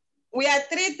 We are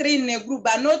three in a group,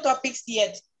 but no topics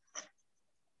yet.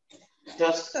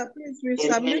 Just please, we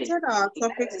submitted our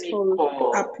topics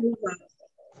for approval.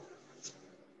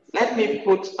 Let me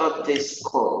put up this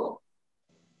call.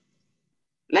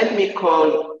 Let me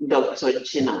call Dr.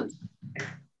 Chinan.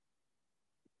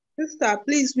 Sister,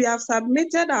 please, we have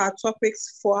submitted our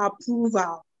topics for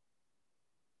approval.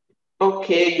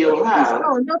 Okay, you have.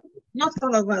 No, not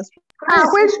all of us.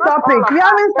 Which topic? We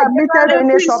haven't submitted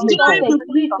any topic.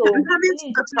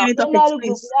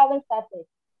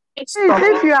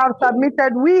 If you have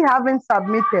submitted, we haven't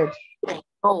submitted.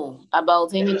 Oh,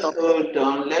 about any topic. Hold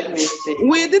on, let me see.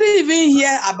 We didn't even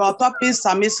hear about topics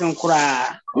submission.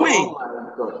 When?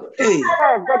 Hey.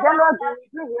 The general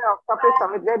topic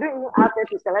summit, they didn't even ask us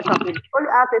to select topics. Only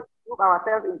asked us to move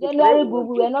ourselves into January group,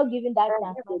 we were not given that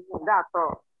chance. That's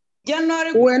all.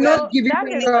 January, we're not giving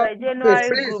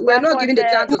we're not giving the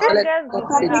chance to select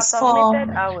topics for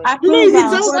please,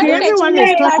 it's okay. Everyone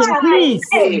is talking, please.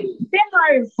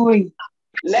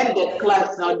 Let the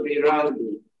class not be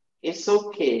rowdy. It's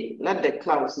okay. Let the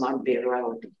class not be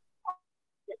rowdy.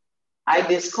 I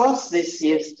discussed this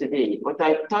yesterday, but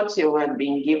I thought you had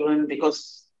been given,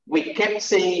 because we kept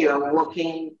saying you are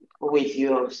working with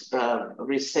your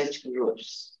research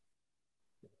groups.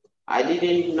 I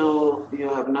didn't know you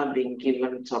have not been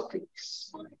given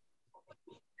topics.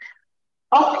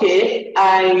 Okay,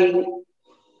 I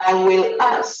will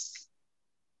ask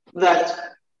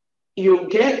that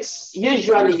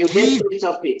usually you get 3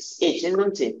 topics each,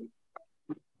 isn't it?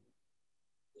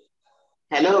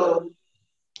 Hello.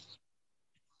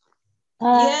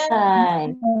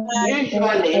 Hi.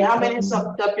 Usually, how many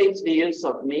subtopics do you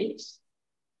submit?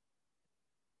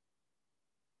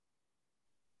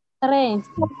 3.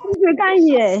 We can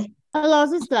hear. Hello,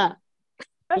 sister.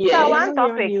 Yes. One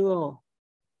topic.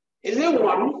 Is it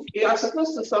one? You are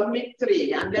supposed to submit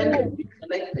 3 and then you'll be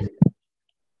selected.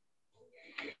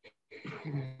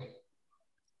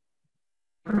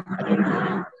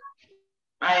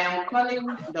 I am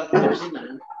calling Dr.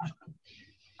 Gina.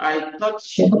 I thought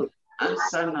she would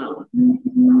answer now,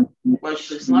 but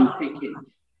she's not picking.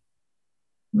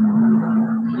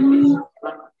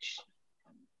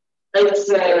 It's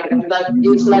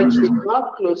like she's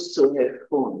not close to her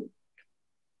phone.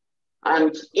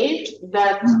 And if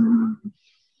that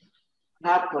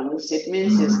happens, it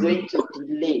means it's going to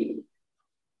delay.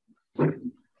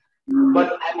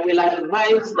 But I will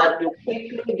advise that you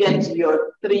quickly get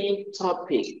your 3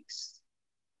 topics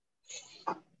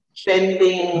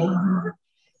pending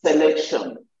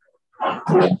selection.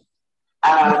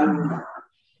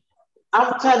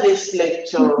 After this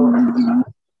lecture,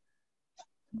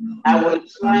 I will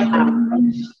try and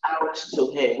reach out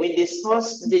to her. We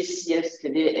discussed this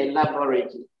yesterday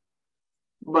elaborately,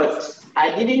 but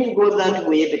I didn't go that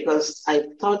way because I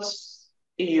thought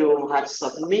you had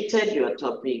submitted your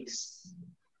topics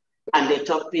and the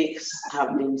topics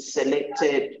have been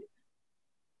selected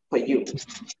for you.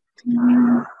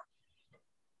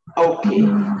 Okay.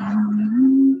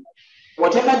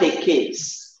 Whatever the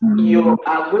case, you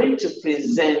are going to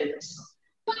present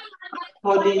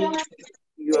according to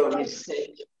your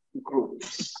research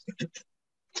groups.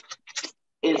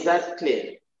 Is that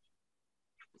clear?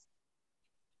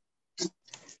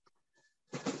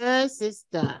 Yes,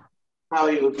 sister. How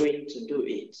you're going to do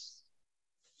it?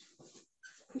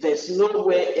 There's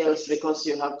nowhere else because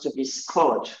you have to be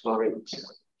scored for it.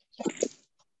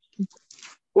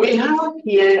 We have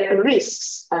here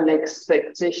risks and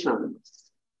expectations.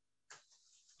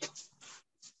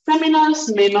 Seminars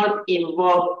may not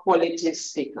involve quality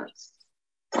speakers.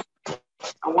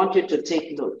 I want you to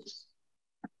take note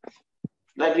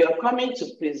that you're coming to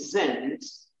present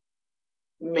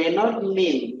may not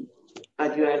mean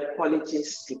that you are a quality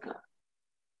speaker.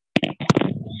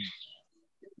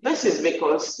 This is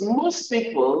because most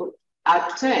people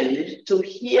attend to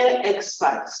hear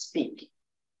experts speak.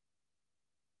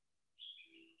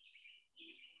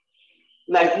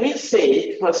 Like we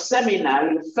say, for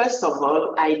seminar, you first of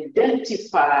all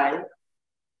identify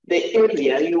the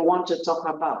area you want to talk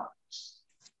about.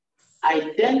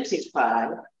 Identify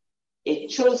a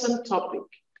chosen topic.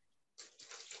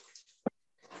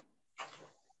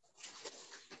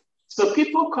 So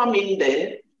people come in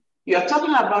there, you are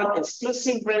talking about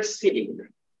exclusive breastfeeding,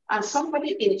 and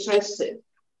somebody interested,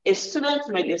 a student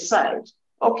may decide,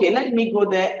 okay, let me go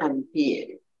there and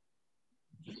hear.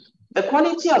 The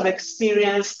quality of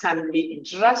experience can be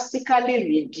drastically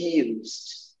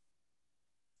reduced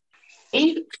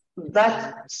if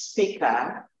that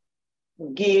speaker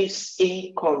gives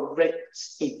incorrect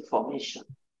information.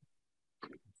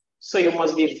 So you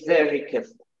must be very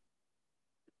careful.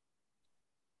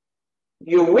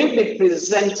 You will be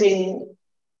presenting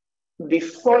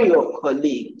before your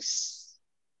colleagues.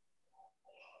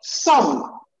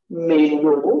 Some may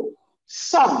know,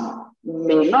 some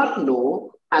may not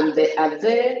know, and they are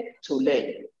there to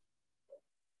learn.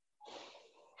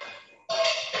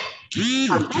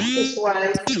 And that is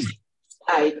why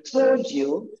I told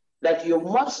you that you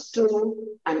must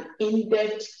do an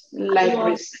in-depth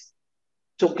library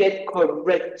to get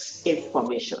correct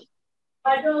information.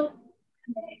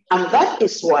 And that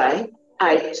is why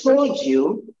I told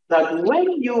you that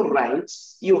when you write,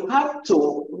 you have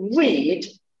to read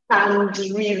and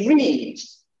reread,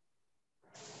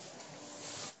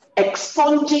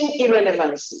 expunging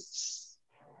irrelevancies,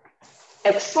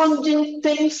 expunging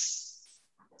things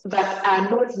that are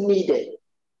not needed,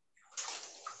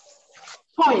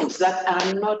 points that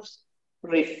are not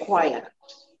required.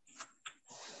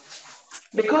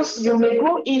 Because you may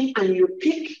go in and you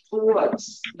pick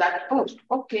words that,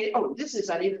 this is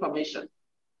an information.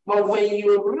 But when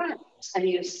you write and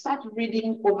you start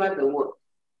reading over the word,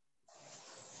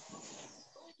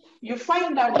 you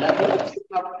find out that what you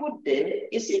have put there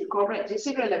is incorrect, it's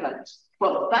irrelevant.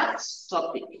 For that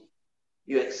topic,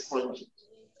 you expunge it.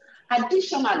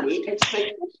 Additionally,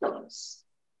 expectations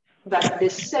that the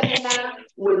seminar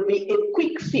will be a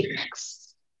quick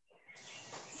fix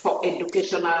for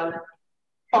educational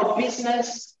or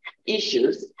business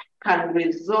issues can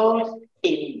result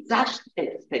in dashed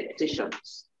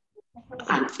expectations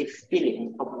and a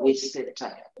feeling of wasted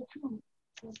time.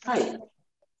 Fine.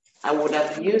 I would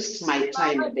have used my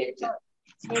time better.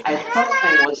 I thought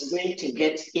I was going to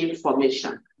get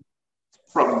information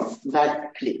from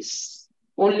that place,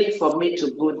 only for me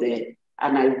to go there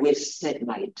and I wasted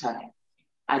my time.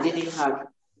 I didn't have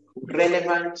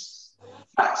relevant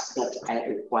facts that I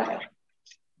require.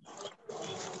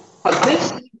 For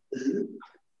this,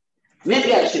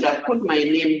 maybe I should have put my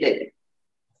name there.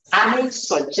 I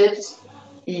suggest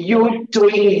you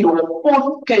doing your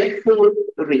own careful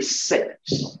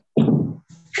research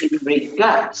in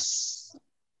regards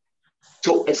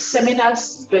to a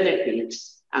seminar's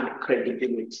benefits and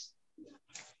credibility.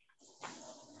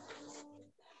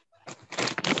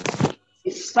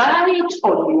 Decide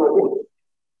on your own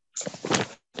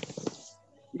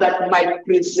that my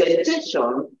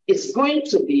presentation is going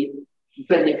to be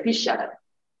beneficial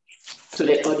to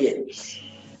the audience.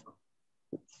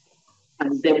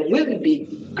 And there will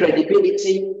be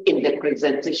credibility in the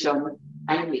presentation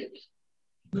I make.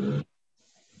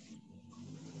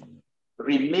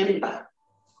 Remember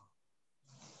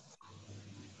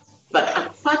that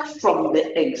apart from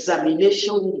the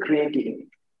examination grading,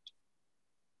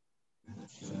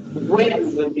 where you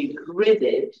will be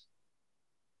graded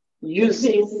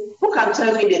using, who can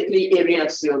tell me the 3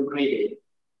 areas you're graded?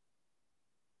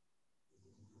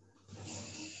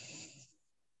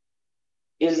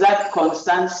 Is that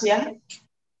Constancia?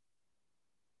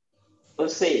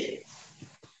 Osei?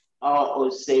 Or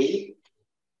Osei?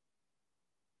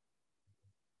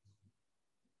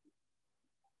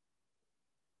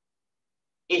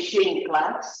 Is she in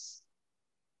class?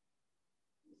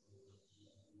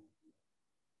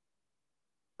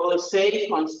 Osei,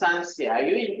 Constancia, are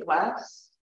you in class?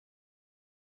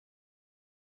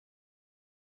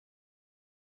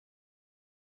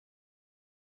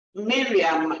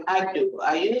 Miriam Adu,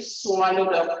 are you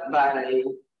swallowed up by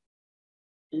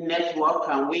network?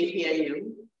 Can we hear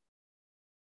you?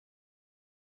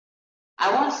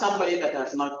 I want somebody that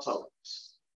has not talked.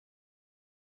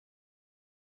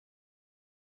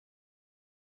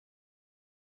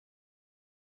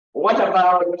 What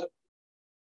about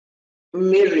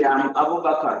Miriam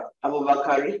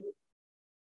Abubakari?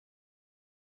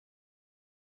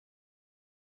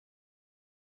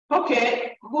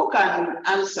 Okay, who can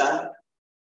answer?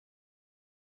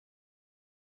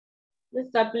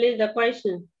 Mr. Please, the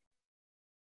question.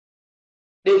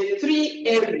 The 3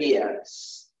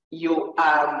 areas you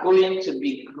are going to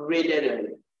be graded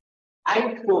in.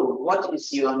 iPhone, what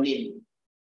is your name?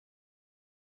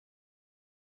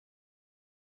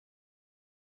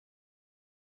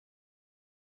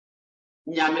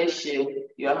 Nyameshe,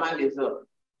 your hand is up.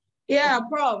 Yeah,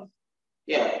 Prof.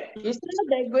 Yeah. You said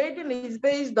the grading is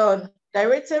based on the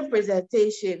written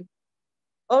presentation,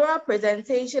 oral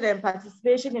presentation, and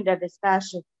participation in the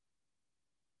discussion.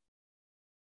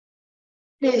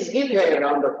 Please give her a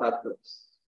round of applause.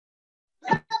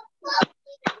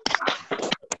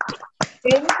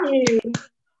 Thank you.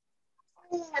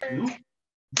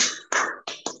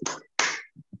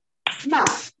 Now,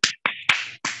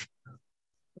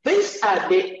 these are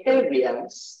the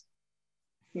areas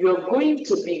you're going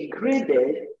to be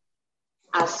graded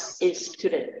as a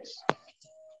student.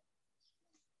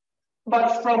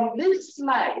 But from this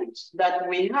slide that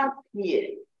we have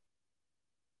here,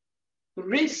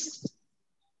 risks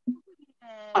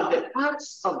on the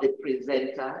parts of the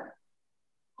presenter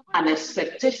and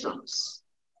expectations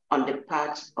on the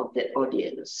part of the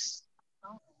audience.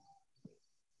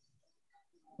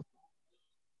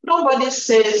 Nobody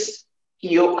says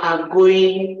you are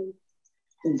going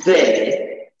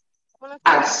there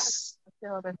as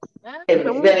a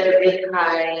very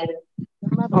high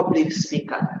public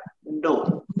speaker.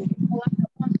 No.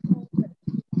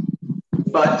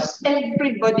 But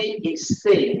everybody is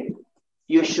saying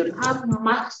you should have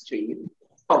mastery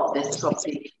of the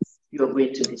topic you're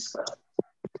going to discuss.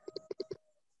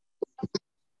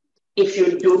 If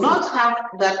you do not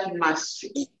have that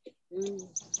mastery,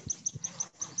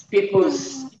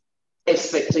 people's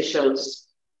expectations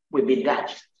will be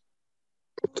dashed,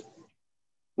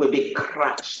 will be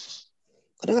crushed.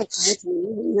 And they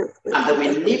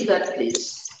will leave that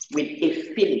place with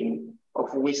a feeling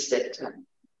of wasted time.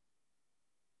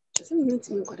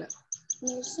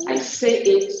 I say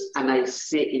it and I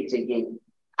say it again.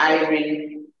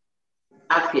 Irene,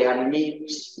 Afia,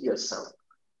 mute yourself.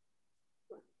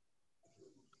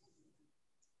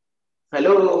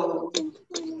 Hello.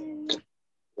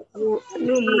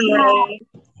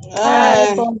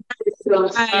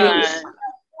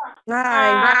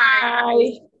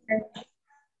 Hi.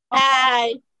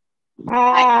 Hi.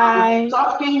 I'm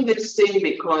talking this thing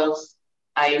because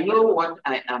I know what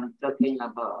I am talking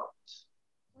about.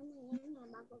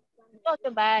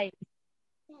 Bye.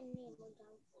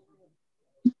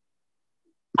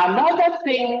 Another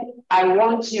thing I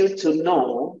want you to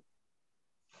know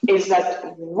is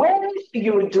that when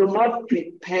you do not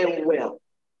prepare well,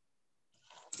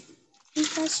 you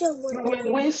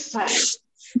will waste time.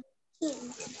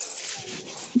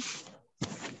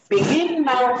 Begin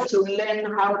now to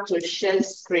learn how to share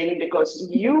screen, because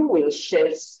you will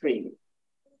share screen.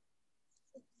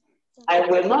 I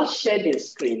will not share the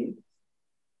screen,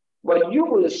 but you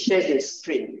will share the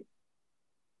screen.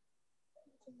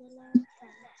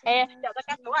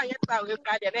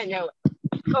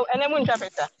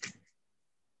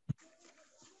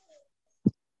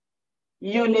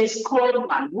 Eunice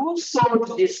Coleman, who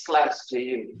sold this class to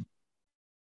you?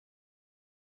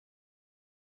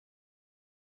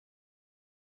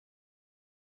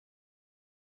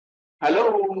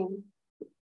 Hello?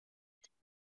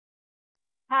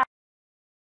 Hi.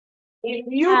 If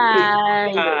you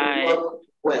prepare work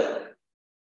well,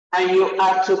 and you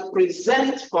are to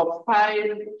present for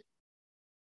 8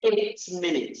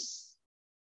 minutes,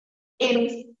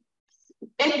 in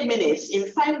 8 minutes,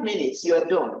 in 5 minutes, you're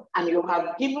done, and you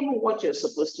have given what you're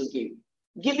supposed to give,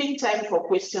 giving time for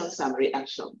questions and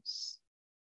reactions.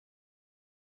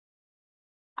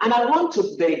 And I want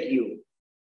to beg you,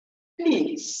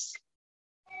 please,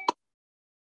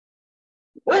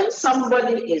 when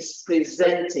somebody is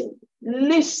presenting,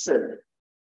 listen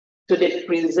to the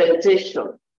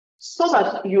presentation so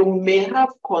that you may have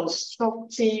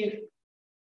constructive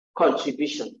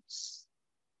contributions.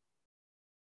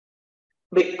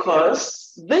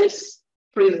 Because this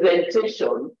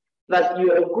presentation that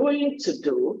you are going to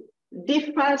do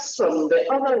differs from the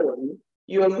other one.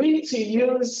 You are going to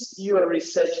use your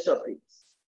research topics.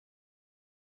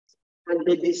 And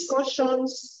the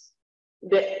discussions,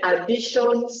 the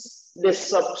additions, the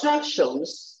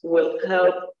subtractions will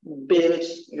help build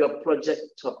your project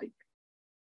topic.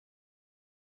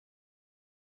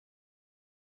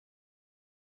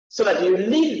 So that you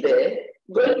leave there,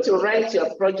 going to write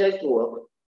your project work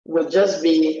will just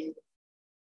be,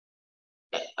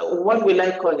 what will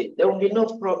I call it? There will be no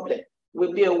problem. It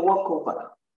will be a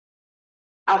walkover.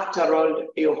 After all,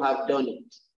 you have done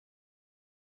it.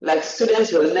 Like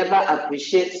students will never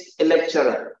appreciate a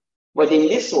lecturer. But in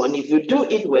this one, if you do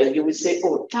it well, you will say,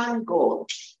 oh, thank God.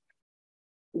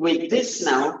 With this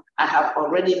now, I have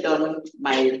already done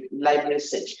my live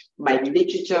research. My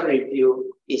literature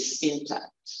review is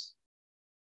intact.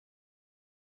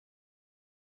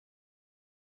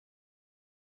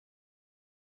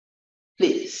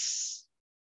 Please.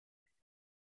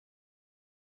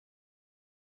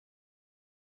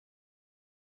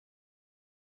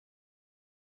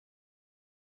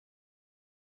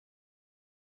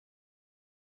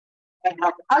 I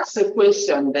have asked a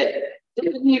question there,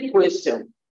 any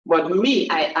question, but me,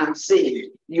 I am saying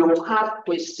you have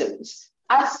questions.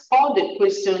 Ask all the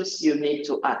questions you need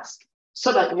to ask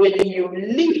so that when you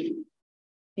leave,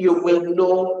 you will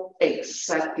know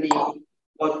exactly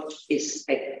what is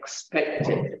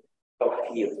expected of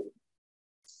you.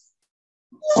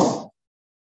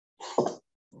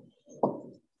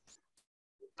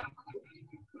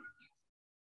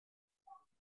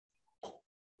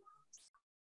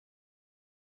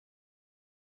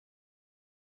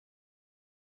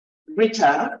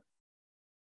 Rita?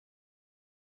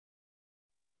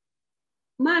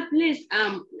 Ma, please,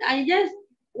 I just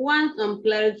want some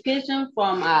clarification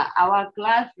from our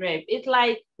class rep. It's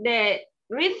like the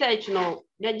research, no,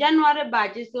 the January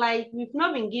batch is like we've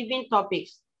not been given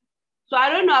topics. So I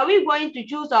don't know, are we going to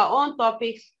choose our own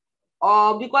topics?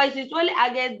 Or because it's only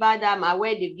August batch I'm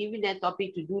aware they've given the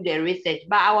topic to do the research,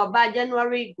 but our batch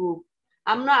January group,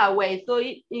 I'm not aware. So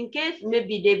in case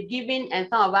maybe they've given and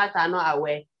some of us are not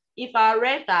aware, if our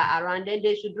reps are around, then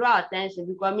they should draw attention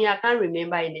because me, I can't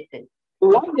remember anything.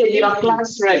 What did your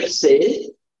class rep say?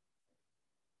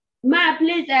 Ma,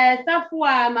 please,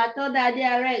 Safua, Matoda,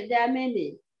 there are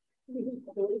many.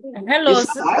 Hello,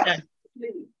 sister.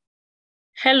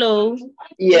 Hello.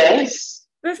 Yes.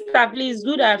 Sister, please,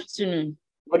 good afternoon.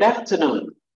 Good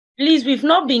afternoon. Please, we've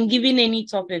not been given any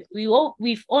topic.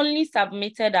 We've only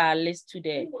submitted our list to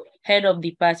the head of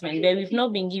department, but we've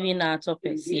not been given our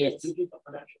topics yet.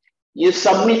 You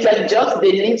submitted just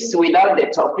the list without the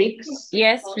topics?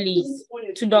 Yes, please,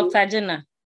 to Dr. Jenna.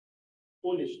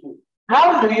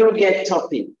 How do you get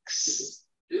topics?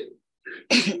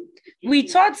 We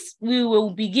thought we will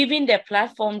be given the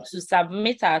platform to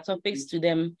submit our topics to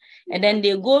them, and then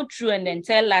they go through and then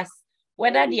tell us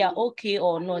whether they are okay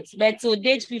or not. But to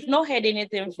date, we've not heard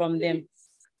anything from them.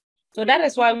 So that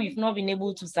is why we've not been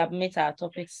able to submit our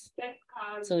topics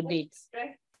to date.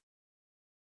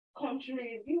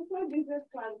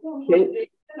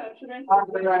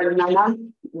 Nana,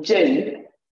 Jane,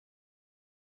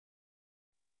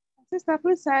 Sister,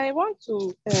 please, I want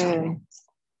to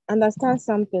understand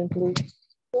something, please.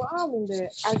 So I'm in the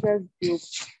August group.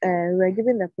 We're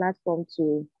given the platform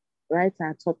to write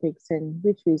our topics, and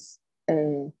which is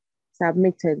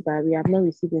submitted, but we have not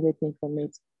received anything from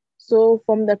it. So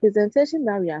from the presentation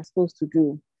that we are supposed to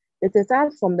do, it is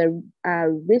out from the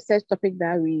research topic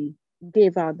that we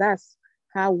gave out. That's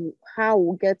how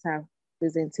we get our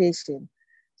presentation.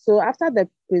 So after the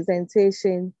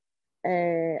presentation,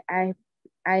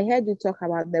 I heard you talk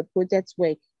about the project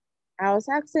work. I was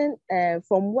asking,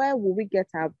 from where will we get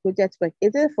our project work?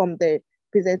 Is it from the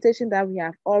presentation that we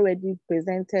have already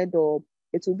presented, or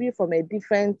it will be from a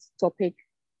different topic,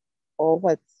 or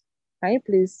what? Can you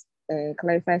please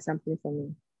clarify something for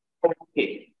me?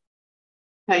 Okay.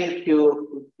 Thank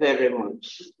you very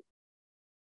much.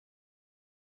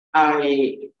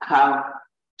 I have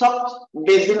talked.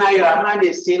 Bezina, your hand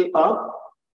is still up.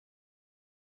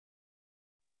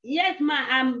 Yes,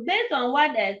 ma'am. Based on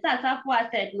what the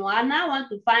Sasafua said, no, I now want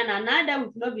to find another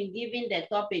we've not been given the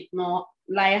topic, no.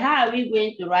 Like, how are we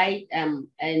going to write and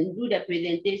do the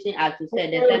presentation as you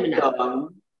said, the seminar?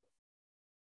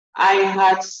 I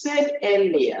had said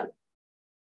earlier,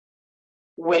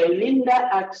 when Linda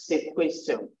asked a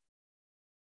question,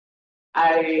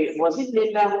 was it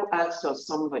Linda who asked or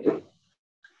somebody?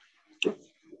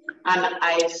 And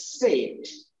I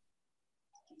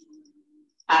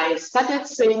started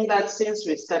saying that since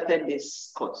we started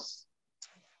this course,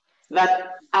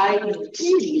 that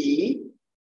ideally,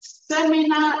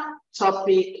 seminar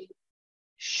topic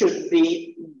should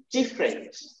be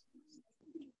different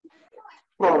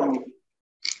from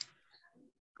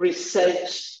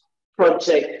research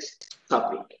project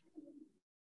topic.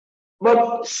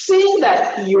 But seeing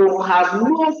that you have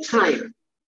no time,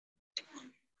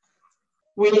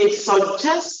 we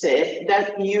suggested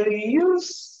that you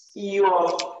use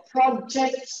your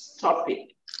project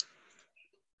topic.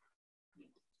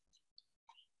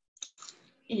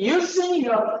 Using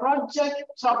your project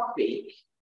topic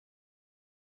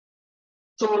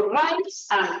to write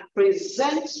and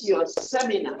present your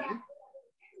seminar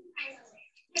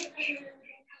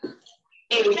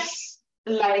is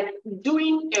like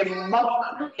doing a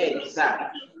mock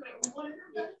exam.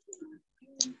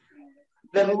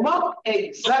 The mock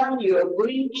exam you're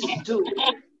going to do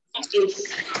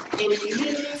is a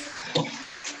mini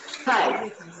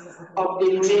type of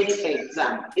the main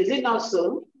exam. Is it not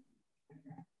so?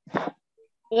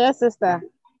 Yes, sister.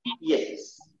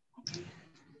 Yes.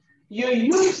 You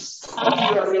use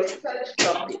your research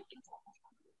topic.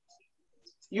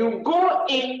 You go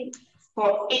in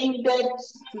for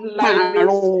in-depth library.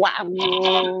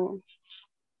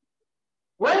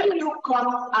 When you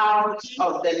come out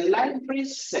of the library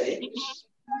search,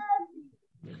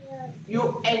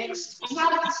 you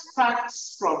extract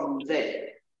facts from there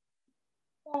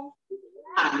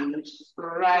and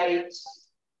write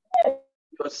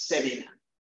your seminar.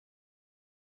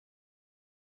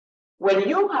 When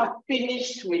you have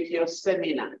finished with your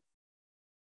seminar,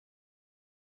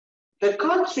 the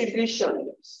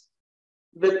contributions,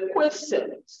 the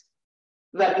questions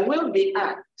that will be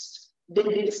asked, the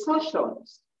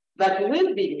discussions that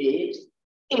will be made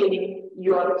in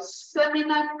your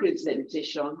seminar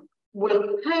presentation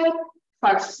will help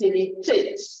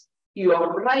facilitate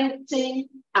your writing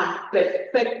and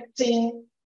perfecting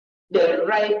the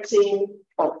writing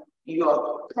of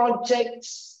your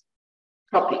project's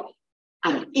topic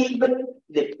and even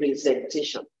the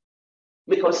presentation.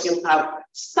 Because you have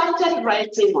started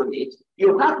writing on it,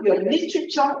 you have your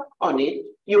literature on it,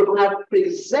 you have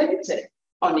presented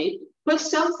on it,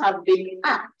 questions have been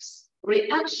asked,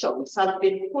 reactions have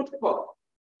been put forth.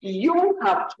 You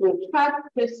have to have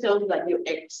questions that you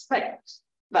expect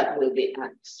that will be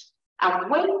asked.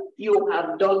 And when you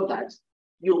have done that,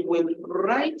 you will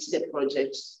write the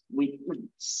project with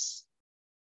ease.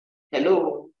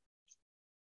 Hello?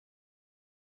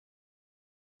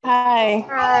 Hi.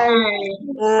 Hi.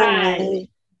 Hi.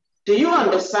 Do you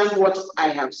understand what I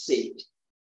have said?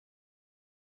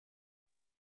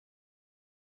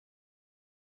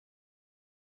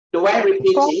 Do I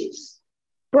repeat it?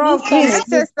 Prof, Yes,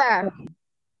 sister.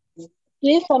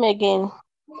 Please come again.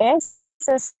 Yes,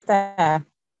 sister.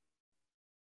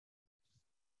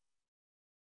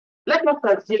 Let us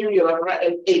assume you are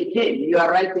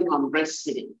writing on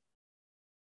breastfeeding,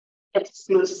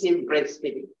 exclusive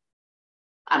breastfeeding.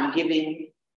 I'm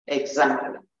giving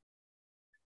example.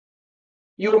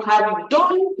 You have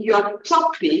done your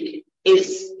topic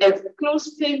is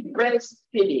exclusive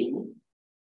breastfeeding.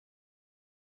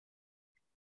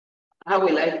 How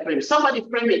will I frame? Somebody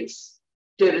frame it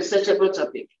to a researchable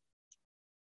topic.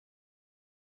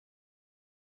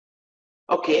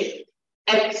 Okay.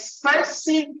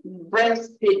 Expressive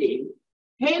breastfeeding,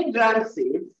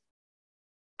 hindrances,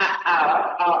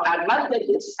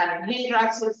 advantages and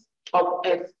hindrances of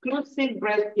exclusive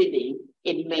breastfeeding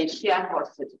in Menchia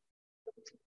Hospital.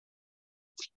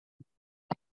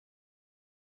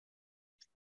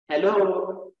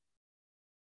 Hello.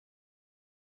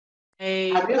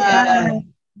 Have you heard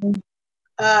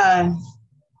that?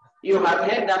 You have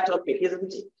heard that topic,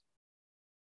 isn't it?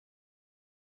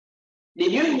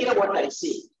 Did you hear what I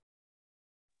said?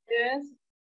 Yes.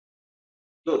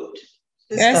 Good.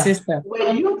 Yes, sister.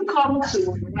 When you come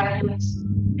to write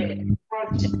a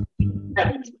project,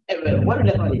 what do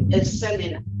they call it? A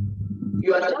seminar,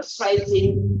 you are just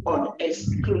writing on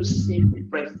exclusive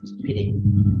breastfeeding.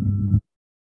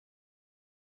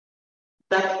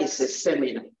 That is a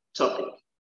seminar topic.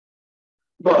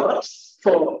 But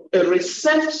for a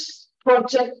research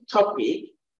project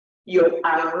topic, you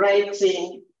are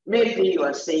writing, maybe you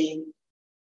are saying,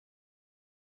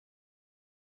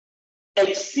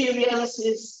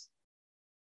 experiences,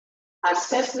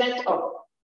 assessment of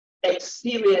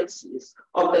experiences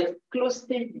of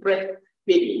exclusive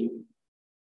breastfeeding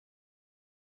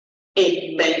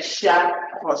in Menchia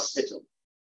Hospital.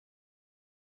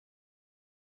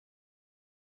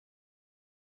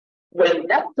 When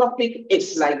that topic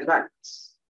is like that,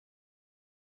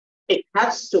 it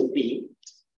has to be,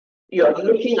 you're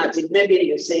looking at it, maybe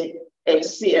you say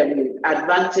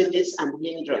advantages and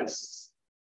hindrances.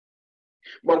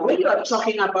 But when you're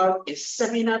talking about a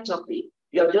seminar topic,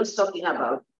 you're just talking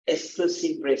about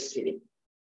exclusive breastfeeding.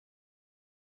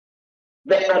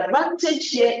 The advantage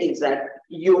here is that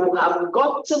you have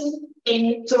gotten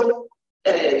into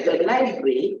the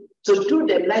library to do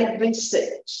the library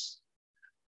search.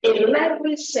 In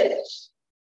library search,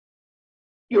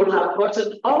 you have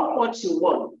gotten all what you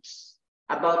want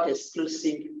about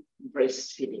exclusive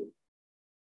breastfeeding.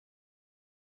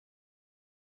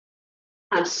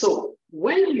 And so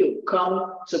when you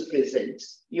come to present,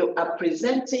 you are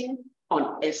presenting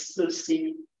on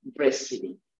exclusive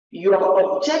breastfeeding.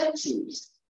 Your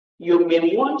objectives, you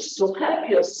may want to help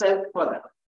yourself further,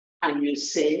 and you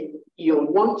say you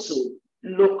want to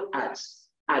look at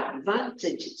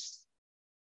advantages,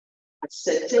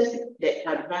 ascertain the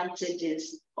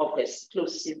advantages of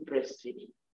exclusive breastfeeding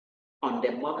on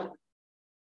the mother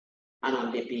and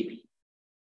on the baby.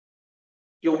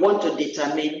 You want to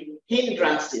determine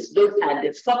hindrances. Those are the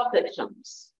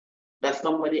subsections that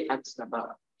somebody asked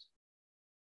about.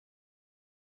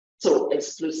 So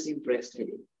exclusive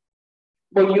breastfeeding.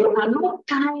 But you are not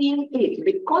tying it,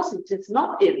 because it is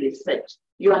not a research.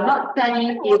 You are not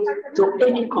tying it to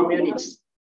any community.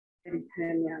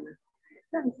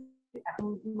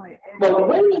 But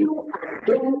when you are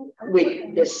done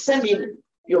with the seminar,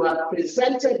 you have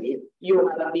presented it, you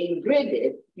have been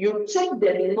graded, you take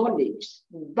the knowledge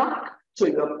back to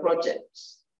your project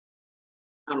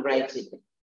and write it.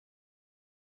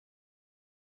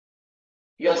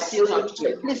 You're still not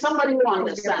clear. Please, somebody who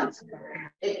understands,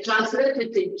 translate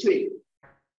it into it.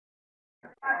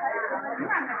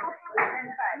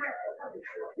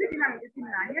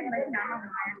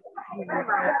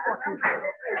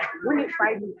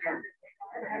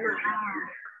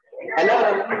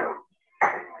 Hello.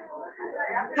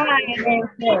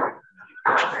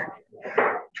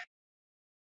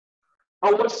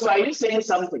 Oh, so are you saying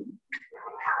something?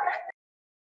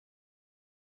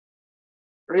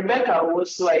 Rebecca,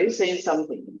 so are you saying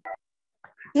something?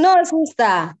 No,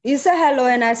 sister. You say hello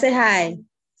and I say hi.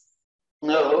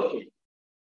 No, okay.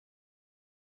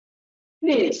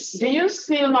 Please, do you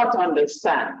still not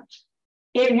understand?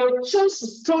 If you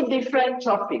choose two different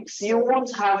topics, you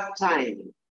won't have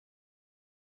time.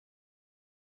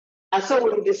 And so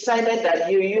we decided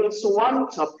that you use one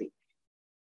topic.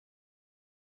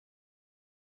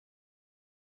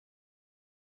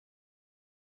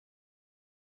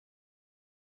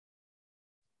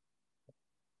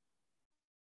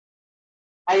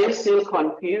 Are you still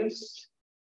confused?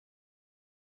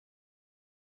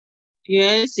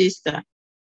 Yes, sister.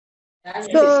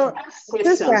 So,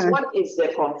 questions. sister, What is the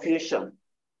confusion?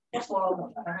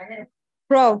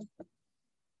 Prof.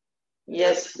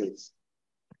 Yes, please.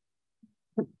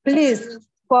 Please,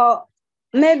 for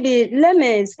maybe let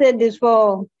me say this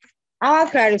for our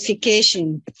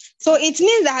clarification. So it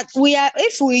means that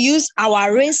if we use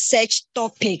our research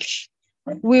topic,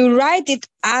 we write it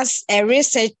as a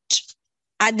research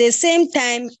at the same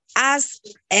time as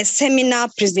a seminar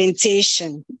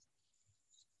presentation.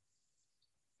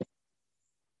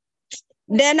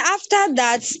 Then after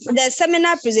that, the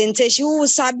seminar presentation, we will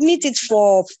submit it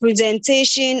for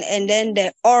presentation and then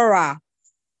the oral.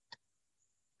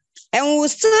 And we'll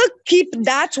still keep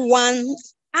that one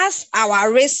as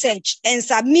our research and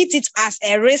submit it as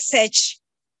a research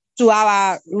to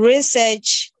our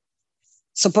research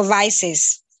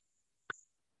supervisors?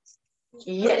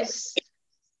 Yes.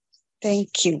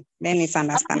 Thank you. Then it's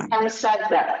understandable. Answer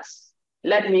that.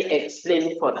 Let me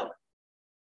explain further.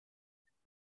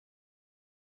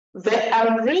 The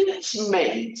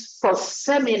arrangement for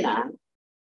seminar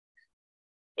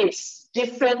is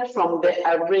different from the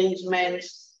arrangement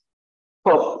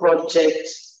for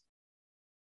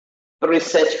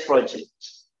research project.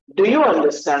 Do you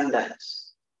understand that?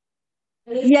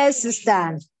 Yes,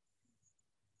 sister.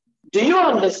 Do you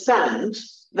understand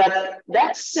that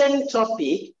that same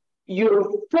topic,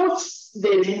 you put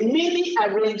the mini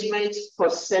arrangement for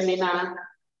seminar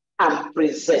and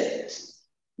present,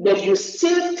 that you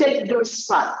still take those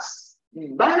facts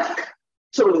back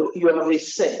to your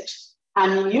research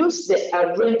and use the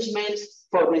arrangement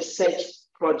for research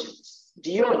projects?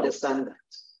 Do you understand that?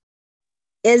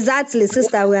 Exactly,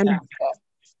 sister.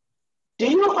 Do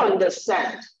you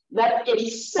understand that in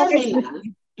seminar,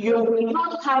 you will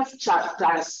not have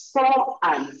chapters 4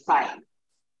 and 5?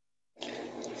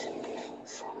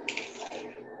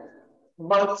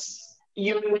 But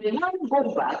you will now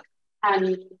go back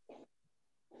and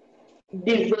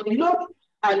develop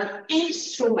an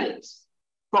instrument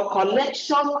for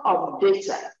collection of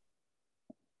data,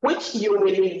 which you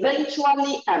will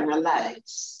eventually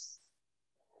analyze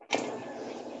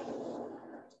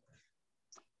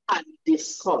and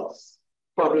discuss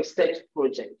for research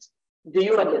projects. Do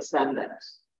you understand that?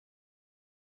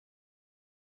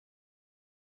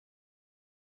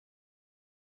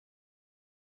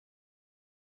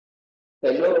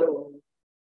 Hello.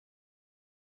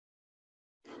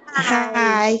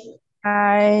 Hi.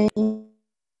 Hi.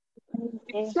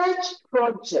 Research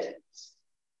projects.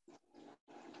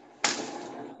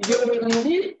 You will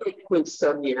need a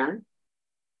questionnaire.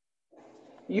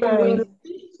 You will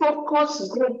need focus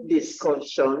group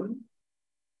discussion.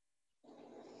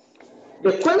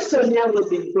 The questionnaire will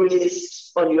be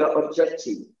based on your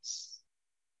objectives.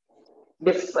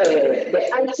 The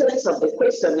items of the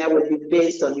questionnaire will be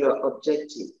based on your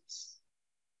objectives.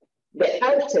 The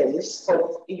items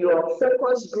of your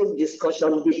focus group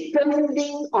discussion,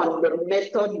 depending on the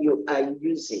method you are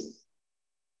using,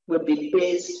 will be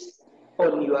based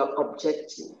on your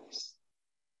objectives.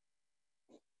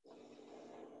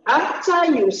 After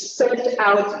you set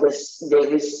out the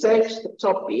research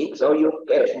topics or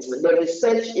the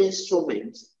research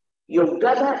instrument, you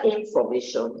gather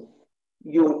information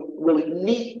you will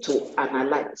need to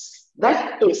analyze.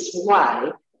 That is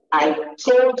why I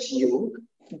told you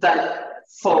that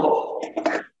for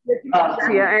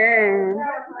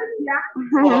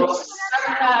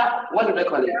what do they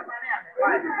call it?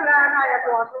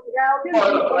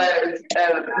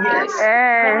 Yes,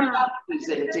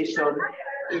 presentation.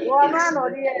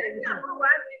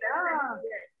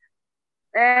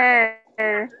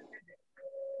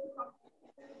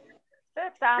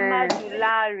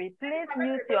 Larry, please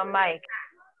mute your mic.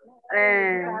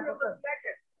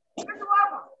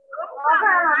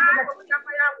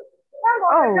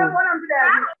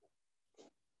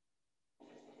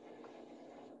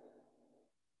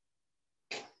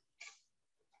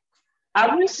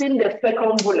 Have you seen the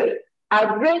second bullet?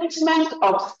 Arrangement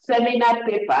of seminar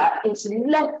paper is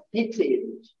less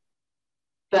detailed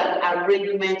than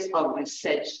arrangement of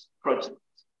research project.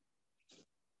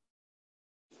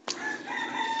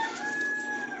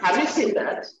 Have you seen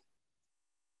that?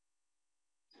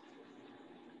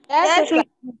 Yes, sister.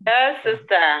 Yes,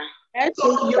 sister.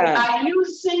 So you are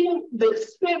using the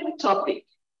same topic,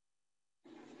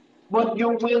 but you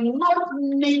will not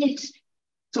need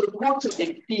to go to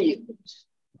the field.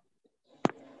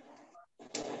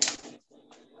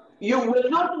 You will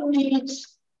not need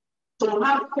to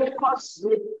have focus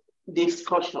group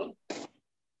discussion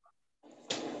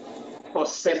for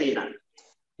seminar.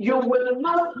 You will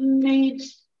not need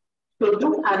to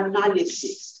do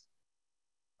analysis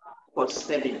for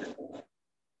seminar.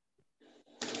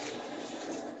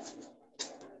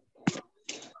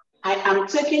 I am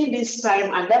taking this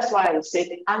time, and that's why I said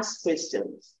ask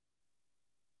questions.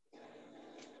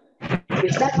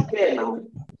 Is that clear now?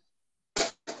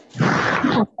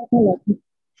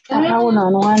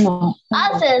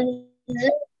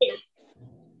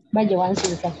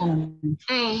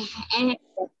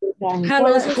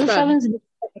 Hello, sister.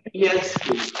 Yes,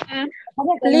 please.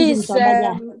 Please,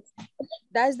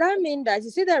 does that mean that you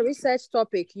see the research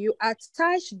topic, you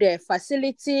attach the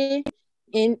facility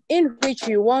in which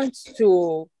you want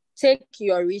to take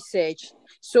your research.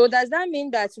 So does that mean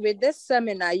that with this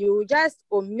seminar, you will just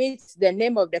omit the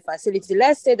name of the facility?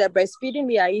 Let's say the breastfeeding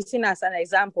we are using as an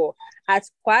example at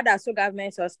CODeL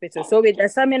Government Hospital. So with the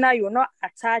seminar, you will not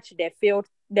attach the name of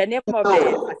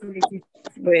the facility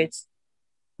to it.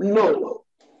 No.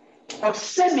 For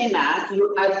seminar,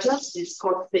 you are just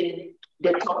discussing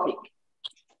the topic.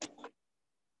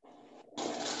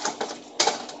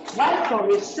 While for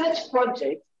research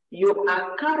project, you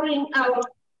are carrying out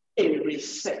a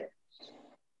research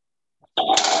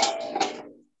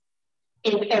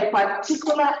in a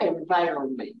particular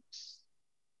environment.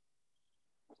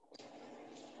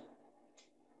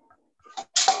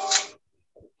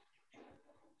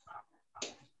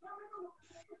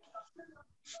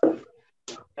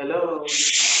 Hello.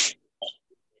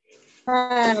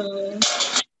 Hi.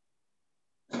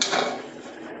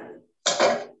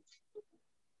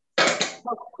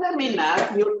 For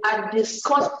seminar, you are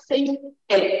discussing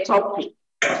a topic,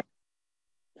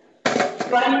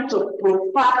 trying to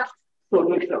provide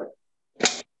solution.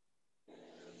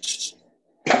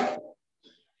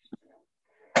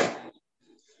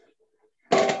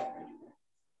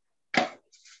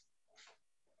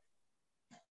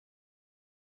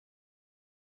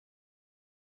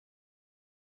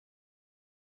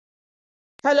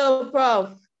 Hello,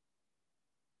 Prof.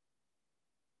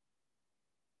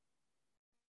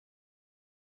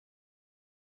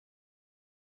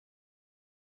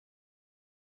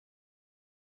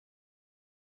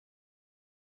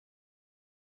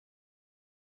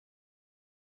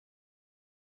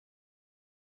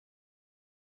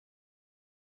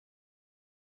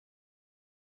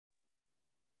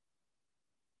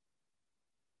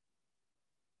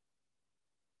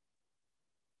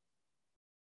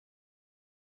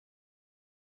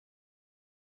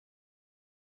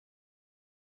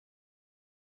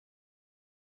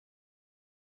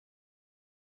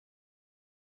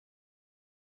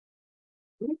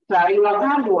 Your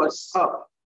hand was up.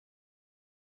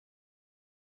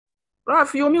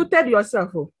 Prof, you muted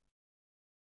yourself. Oh.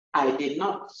 I did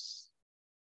not.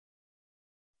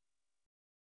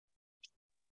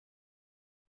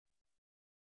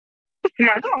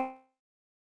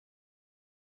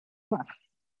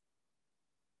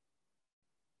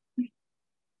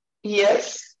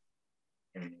 Yes.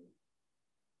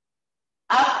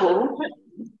 Apple.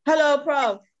 Hello,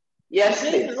 Prof. Yes,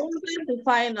 please. I wanted to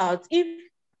find out if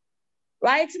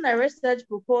writing a research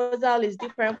proposal is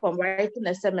different from writing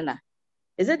a seminar.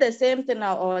 Is it the same thing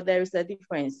or there is a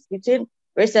difference between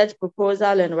research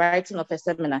proposal and writing of a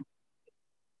seminar?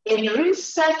 In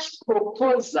research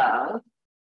proposal,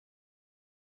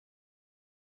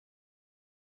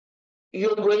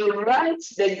 you will write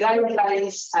the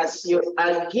guidelines as you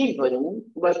are given,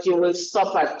 but you will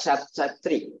stop at chapter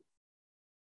 3.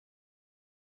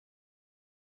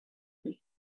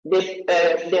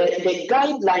 The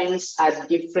guidelines are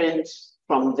different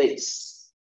from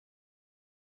this.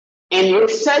 In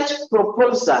research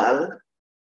proposal,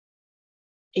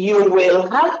 you will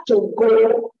have to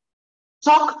go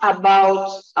talk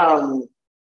about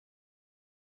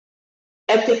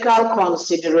ethical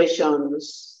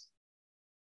considerations.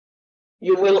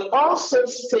 You will also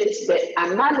state the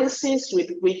analysis with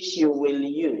which you will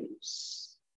use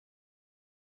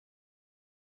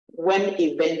when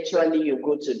eventually you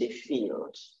go to the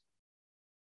field.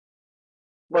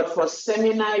 But for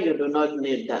seminar, you do not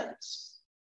need that.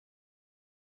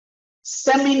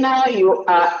 Seminar, you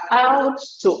are out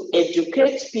to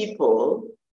educate people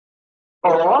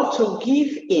or to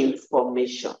give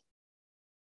information.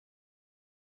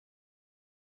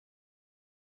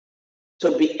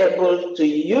 To be able to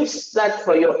use that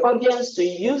for your audience, to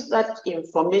use that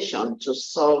information to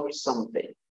solve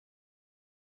something.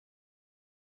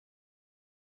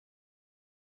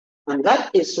 And that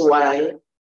is why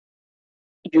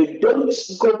you don't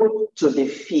go to the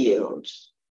field.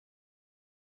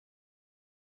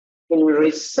 In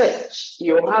research,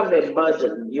 you have a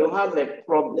burden, you have a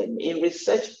problem. In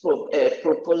research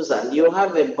proposal, you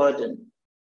have a burden.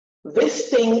 This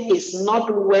thing is not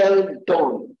well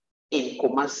done in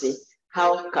Kumasi.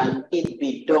 How can it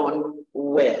be done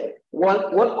well?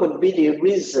 What could be the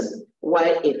reason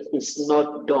why it is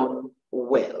not done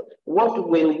well? What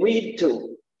will we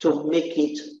do to make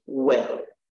it well?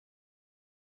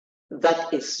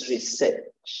 That is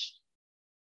research.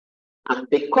 And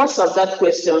because of that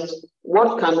question,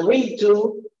 what can we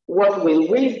do? What will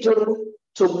we do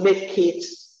to make it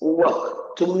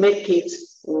work, to make it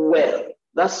well?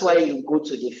 That's why you go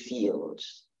to the field.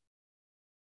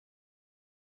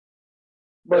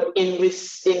 But in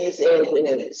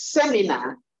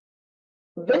seminar,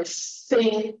 this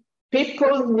thing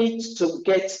People need to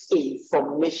get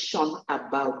information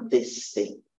about this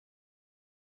thing.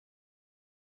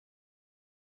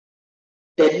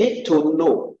 They need to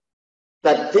know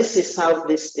that this is how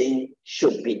this thing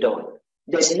should be done.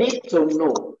 They need to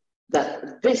know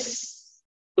that this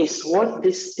is what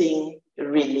this thing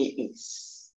really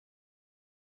is.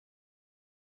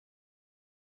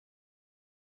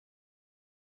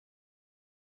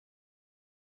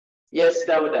 Yes,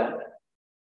 Dauda.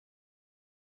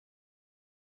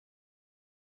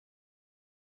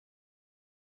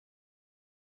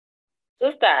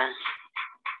 Sister.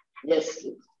 Yes,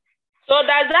 please. So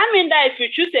does that mean that if you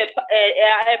choose a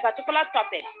particular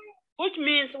topic, which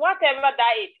means whatever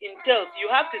that it entails, you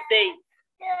have to say it?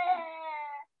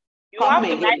 You have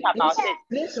to write about it.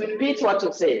 Please repeat what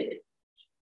you said.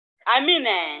 I mean,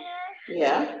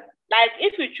 yeah. Like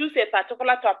if you choose a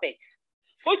particular topic,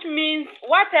 which means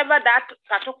whatever that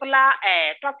particular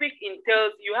topic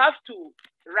entails, you have to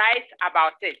write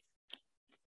about it.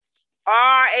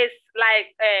 Or it's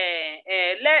like,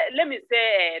 let me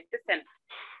say,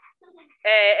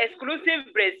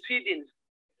 exclusive breastfeeding.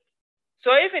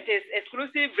 So if it is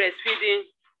exclusive breastfeeding,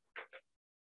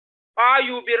 or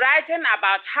you'll be writing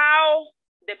about how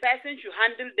the person should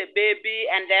handle the baby,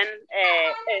 and then,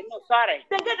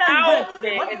 how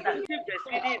the exclusive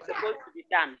breastfeeding is supposed to be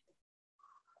done.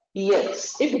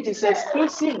 Yes, if it is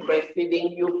exclusive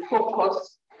breastfeeding, you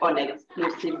focus on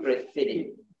exclusive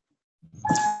breastfeeding.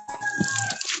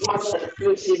 What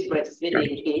exclusive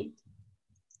breastfeeding is,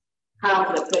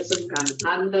 how the person can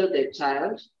handle the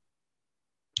child,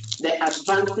 the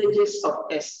advantages of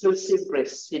exclusive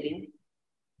breastfeeding,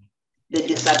 the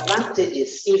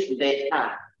disadvantages if they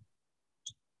are.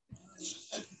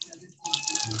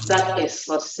 That is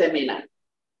for seminar.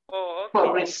 Oh, okay.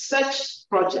 For research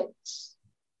projects,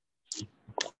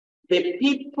 the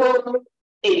people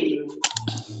in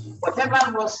whatever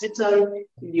hospital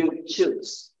you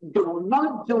choose do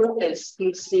not do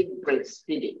exclusive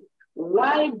breastfeeding.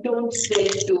 Why don't they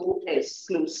do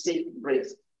exclusive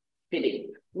breastfeeding?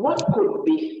 What could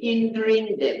be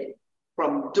hindering them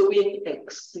from doing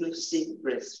exclusive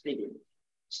breastfeeding?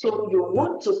 So you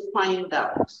want to find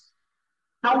out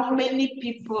how many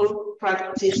people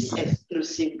practice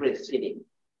exclusive breastfeeding.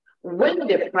 When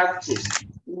they practice,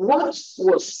 what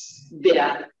was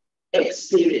their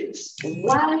experience?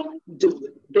 Why do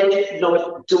they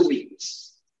not do it?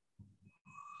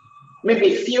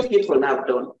 Maybe few people have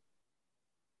done,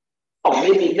 or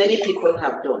maybe many people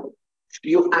have done.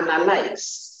 You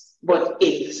analyze, but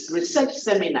in research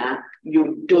seminar,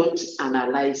 you don't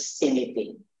analyze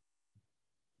anything.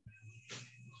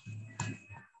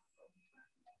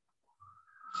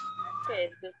 Okay,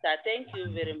 sister, thank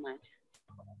you very much.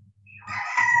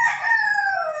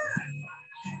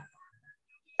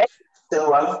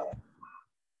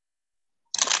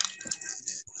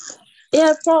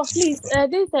 Yeah, Prof, please,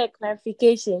 this is a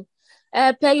clarification.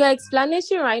 Per your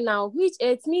explanation right now, which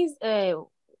it means,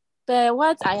 per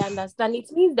what I understand, it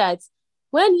means that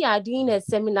when you are doing a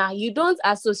seminar, you don't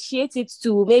associate it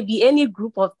to maybe any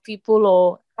group of people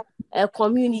or a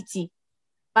community,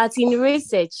 but in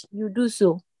research, you do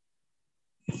so.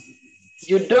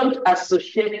 You don't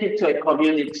associate it to a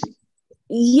community.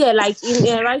 Yeah, like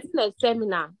in writing a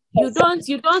seminar, you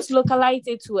don't localize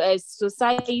it to a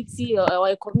society or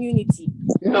a community.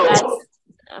 No.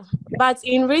 But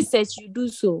in research, you do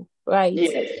so, right?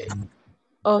 Yes.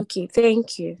 Okay,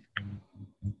 thank you.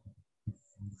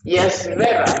 Yes,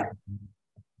 Vera.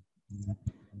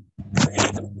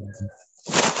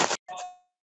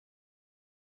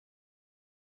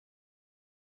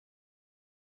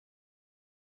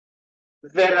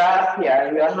 Vera,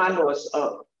 yeah, your hand was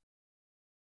up.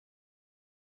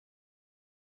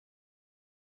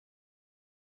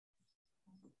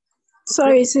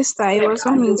 Sorry, sister, I was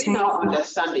on Do we now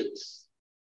understand it?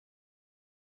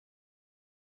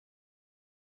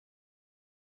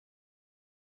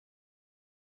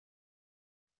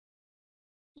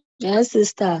 Yes,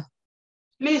 sister.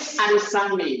 Please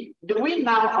answer me. Do we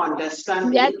now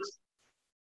understand Yes. it?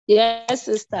 Yes,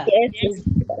 sister. Yes.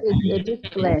 It's a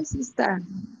bit clear. Yes, sister.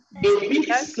 A bit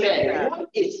is clear. What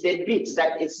is the bit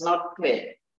that is not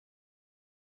clear?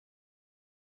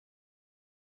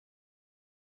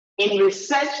 In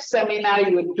research seminar,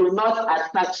 you do not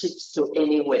attach it to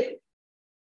anywhere.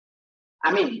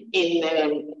 I mean, in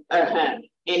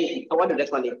what do they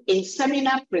call it? In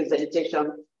seminar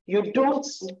presentation, you don't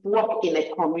work in a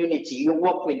community, you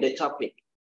work with the topic.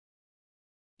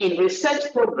 In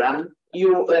research program,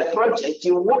 project,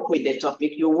 you work with the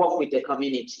topic, you work with the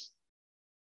community.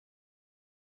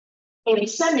 In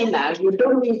seminar, you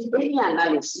don't need any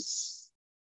analysis.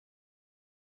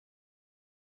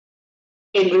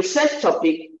 In research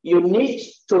topic, you need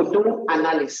to do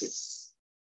analysis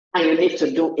and you need to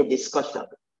do a discussion.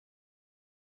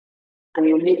 And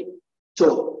you need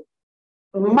to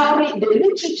marry the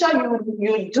literature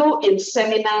you do in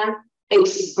seminar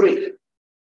is brief.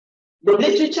 The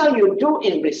literature you do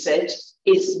in research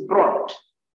is broad.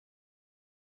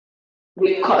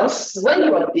 Because when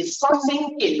you are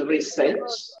discussing in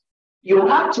research, you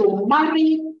have to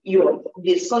marry your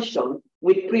discussion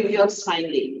with previous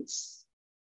findings.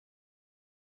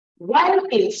 While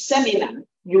in seminar,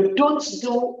 you don't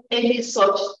do any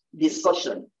such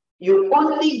discussion. You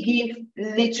only give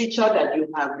literature that you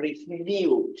have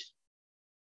reviewed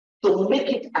to make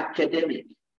it academic.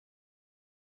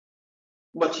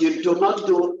 But you do not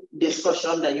do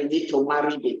discussion that you need to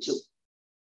marry the two.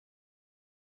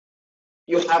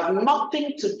 You have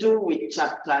nothing to do with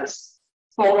chapters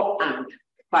 4 and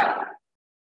 5.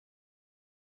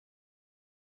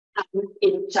 And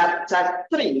in chapter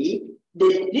 3,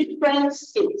 the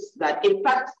difference is that, in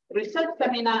fact, research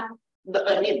seminar,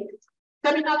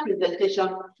 seminar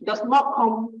presentation does not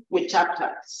come with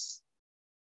chapters.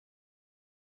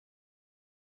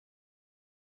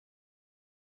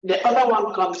 The other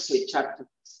one comes with chapters.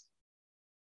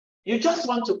 You just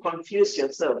want to confuse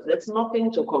yourself. There's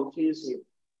nothing to confuse you.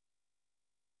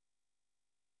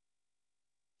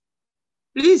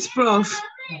 Please, Prof.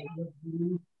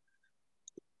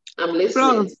 I'm listening.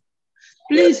 Prof,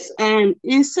 please, yes.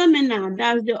 In seminar,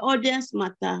 does the audience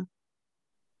matter?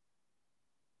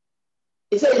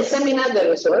 Is it in seminar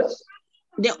there is what?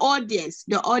 The audience,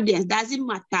 doesn't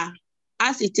matter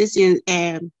as it is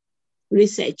in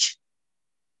research.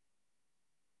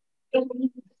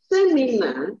 In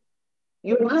seminar,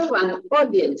 you have an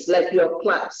audience like your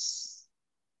class.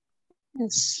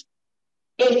 Yes.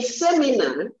 In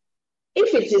seminar,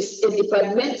 if it is a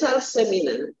departmental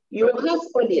seminar, you have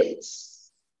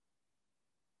audience,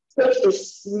 which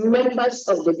is members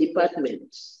of the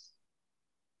department,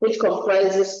 which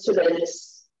comprises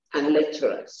students and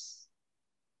lecturers.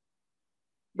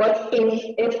 But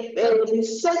in a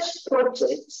research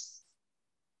project,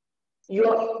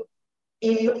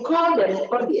 if you call them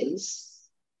audience,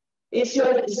 it's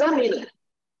your examiner.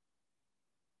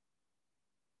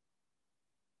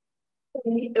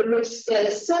 In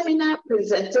a seminar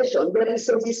presentation, there is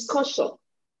a discussion.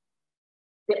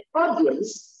 The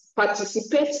audience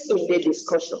participates in the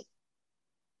discussion.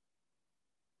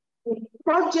 In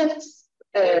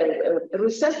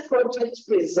research project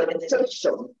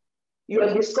presentation,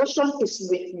 your discussion is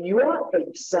with your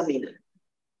examiner.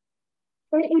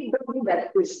 Anybody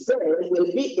that is there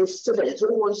will be a student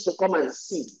who wants to come and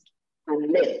see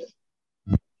and learn.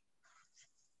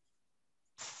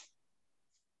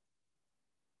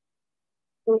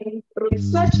 In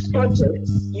research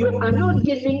projects, you are not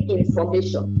giving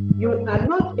information, you are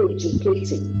not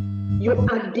educating, you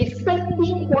are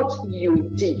defending what you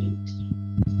did.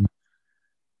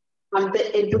 And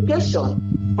the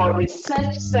education for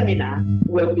research seminar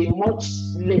will be much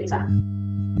later.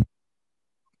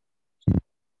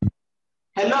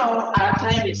 Hello, our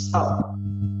time is up.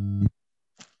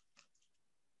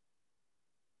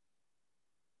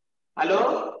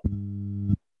 Hello?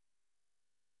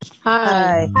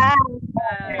 Hi. Hi.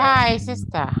 Hi,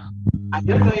 sister. I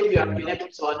don't know if you have been able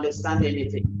to understand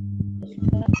anything.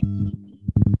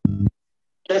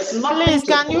 There's nothing. Please,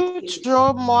 can you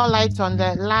throw more light on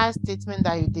the last statement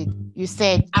that you did? You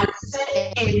said. I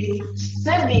said in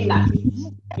seminar,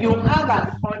 you have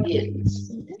an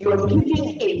audience. You're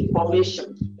giving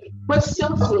information.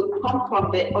 Questions will come from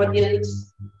the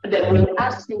audience. They will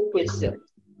ask you questions.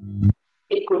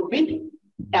 It could be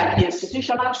an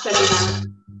institutional seminar,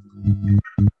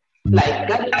 like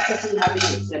Garden City having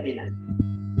a seminar.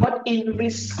 But in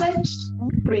research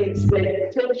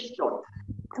presentation,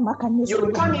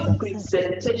 you call it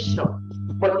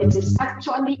presentation, but it is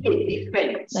actually a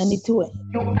defense. You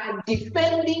are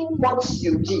defending what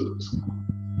you did.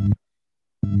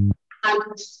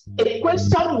 And a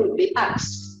question will be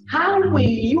asked, how will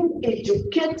you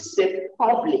educate the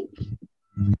public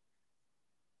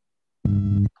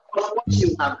on what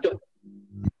you have done?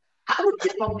 How will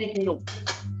the public know?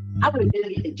 How will they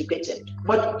be educated?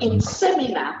 But in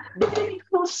seminar, the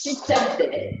people seated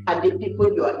there are the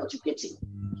people you are educating.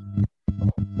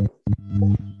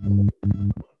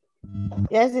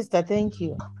 Yes, sister, thank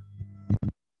you.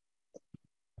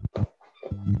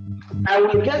 I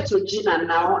will get to Gina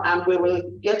now, and we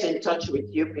will get in touch with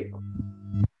you people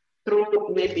through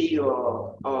maybe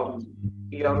your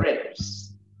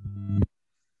reps.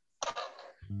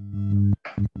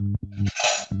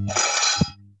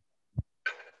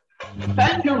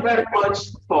 Thank you very much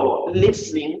for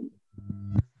listening.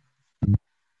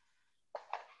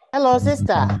 Hello,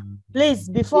 sister. Please,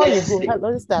 before Yes, you go,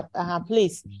 hello, sister.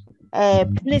 Please.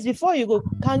 Please, before you go,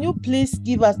 can you please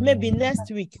give us, maybe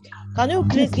next week, can you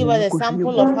please give us a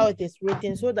sample of how it is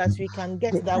written so that we can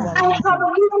get that one? I have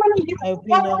given My you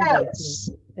opinion what by else?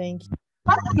 Thank you.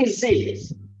 What is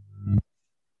it?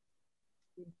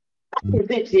 What is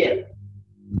it here?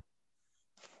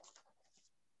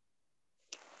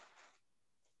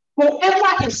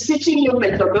 Whoever is teaching you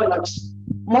methodology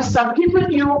must have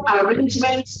given you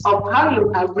arrangements of how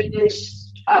you arrange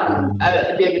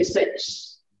the research.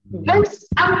 This,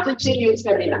 I'm teaching you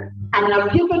seminar, and I'm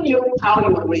giving you how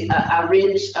you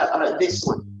arrange this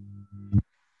one.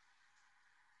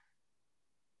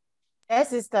 Yes,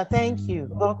 sister, thank you.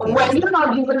 Okay. Were you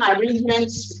not given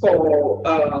arrangements for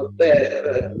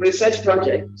the research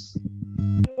projects?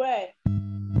 Where?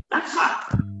 That's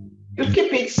how. You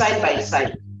keep it side by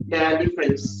side. There are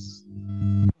differences.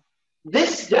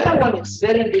 The other one is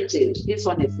very detailed. This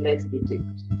one is less detailed.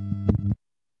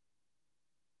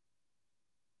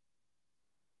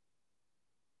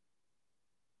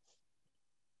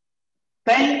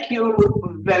 Thank you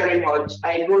very much.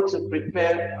 I go to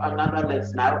prepare another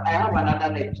lesson now. I have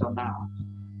another lecture now.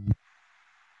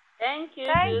 Thank you,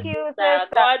 sister.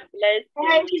 God bless you.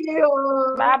 Thank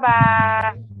you.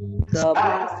 Bye-bye.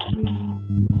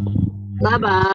 Bye bye.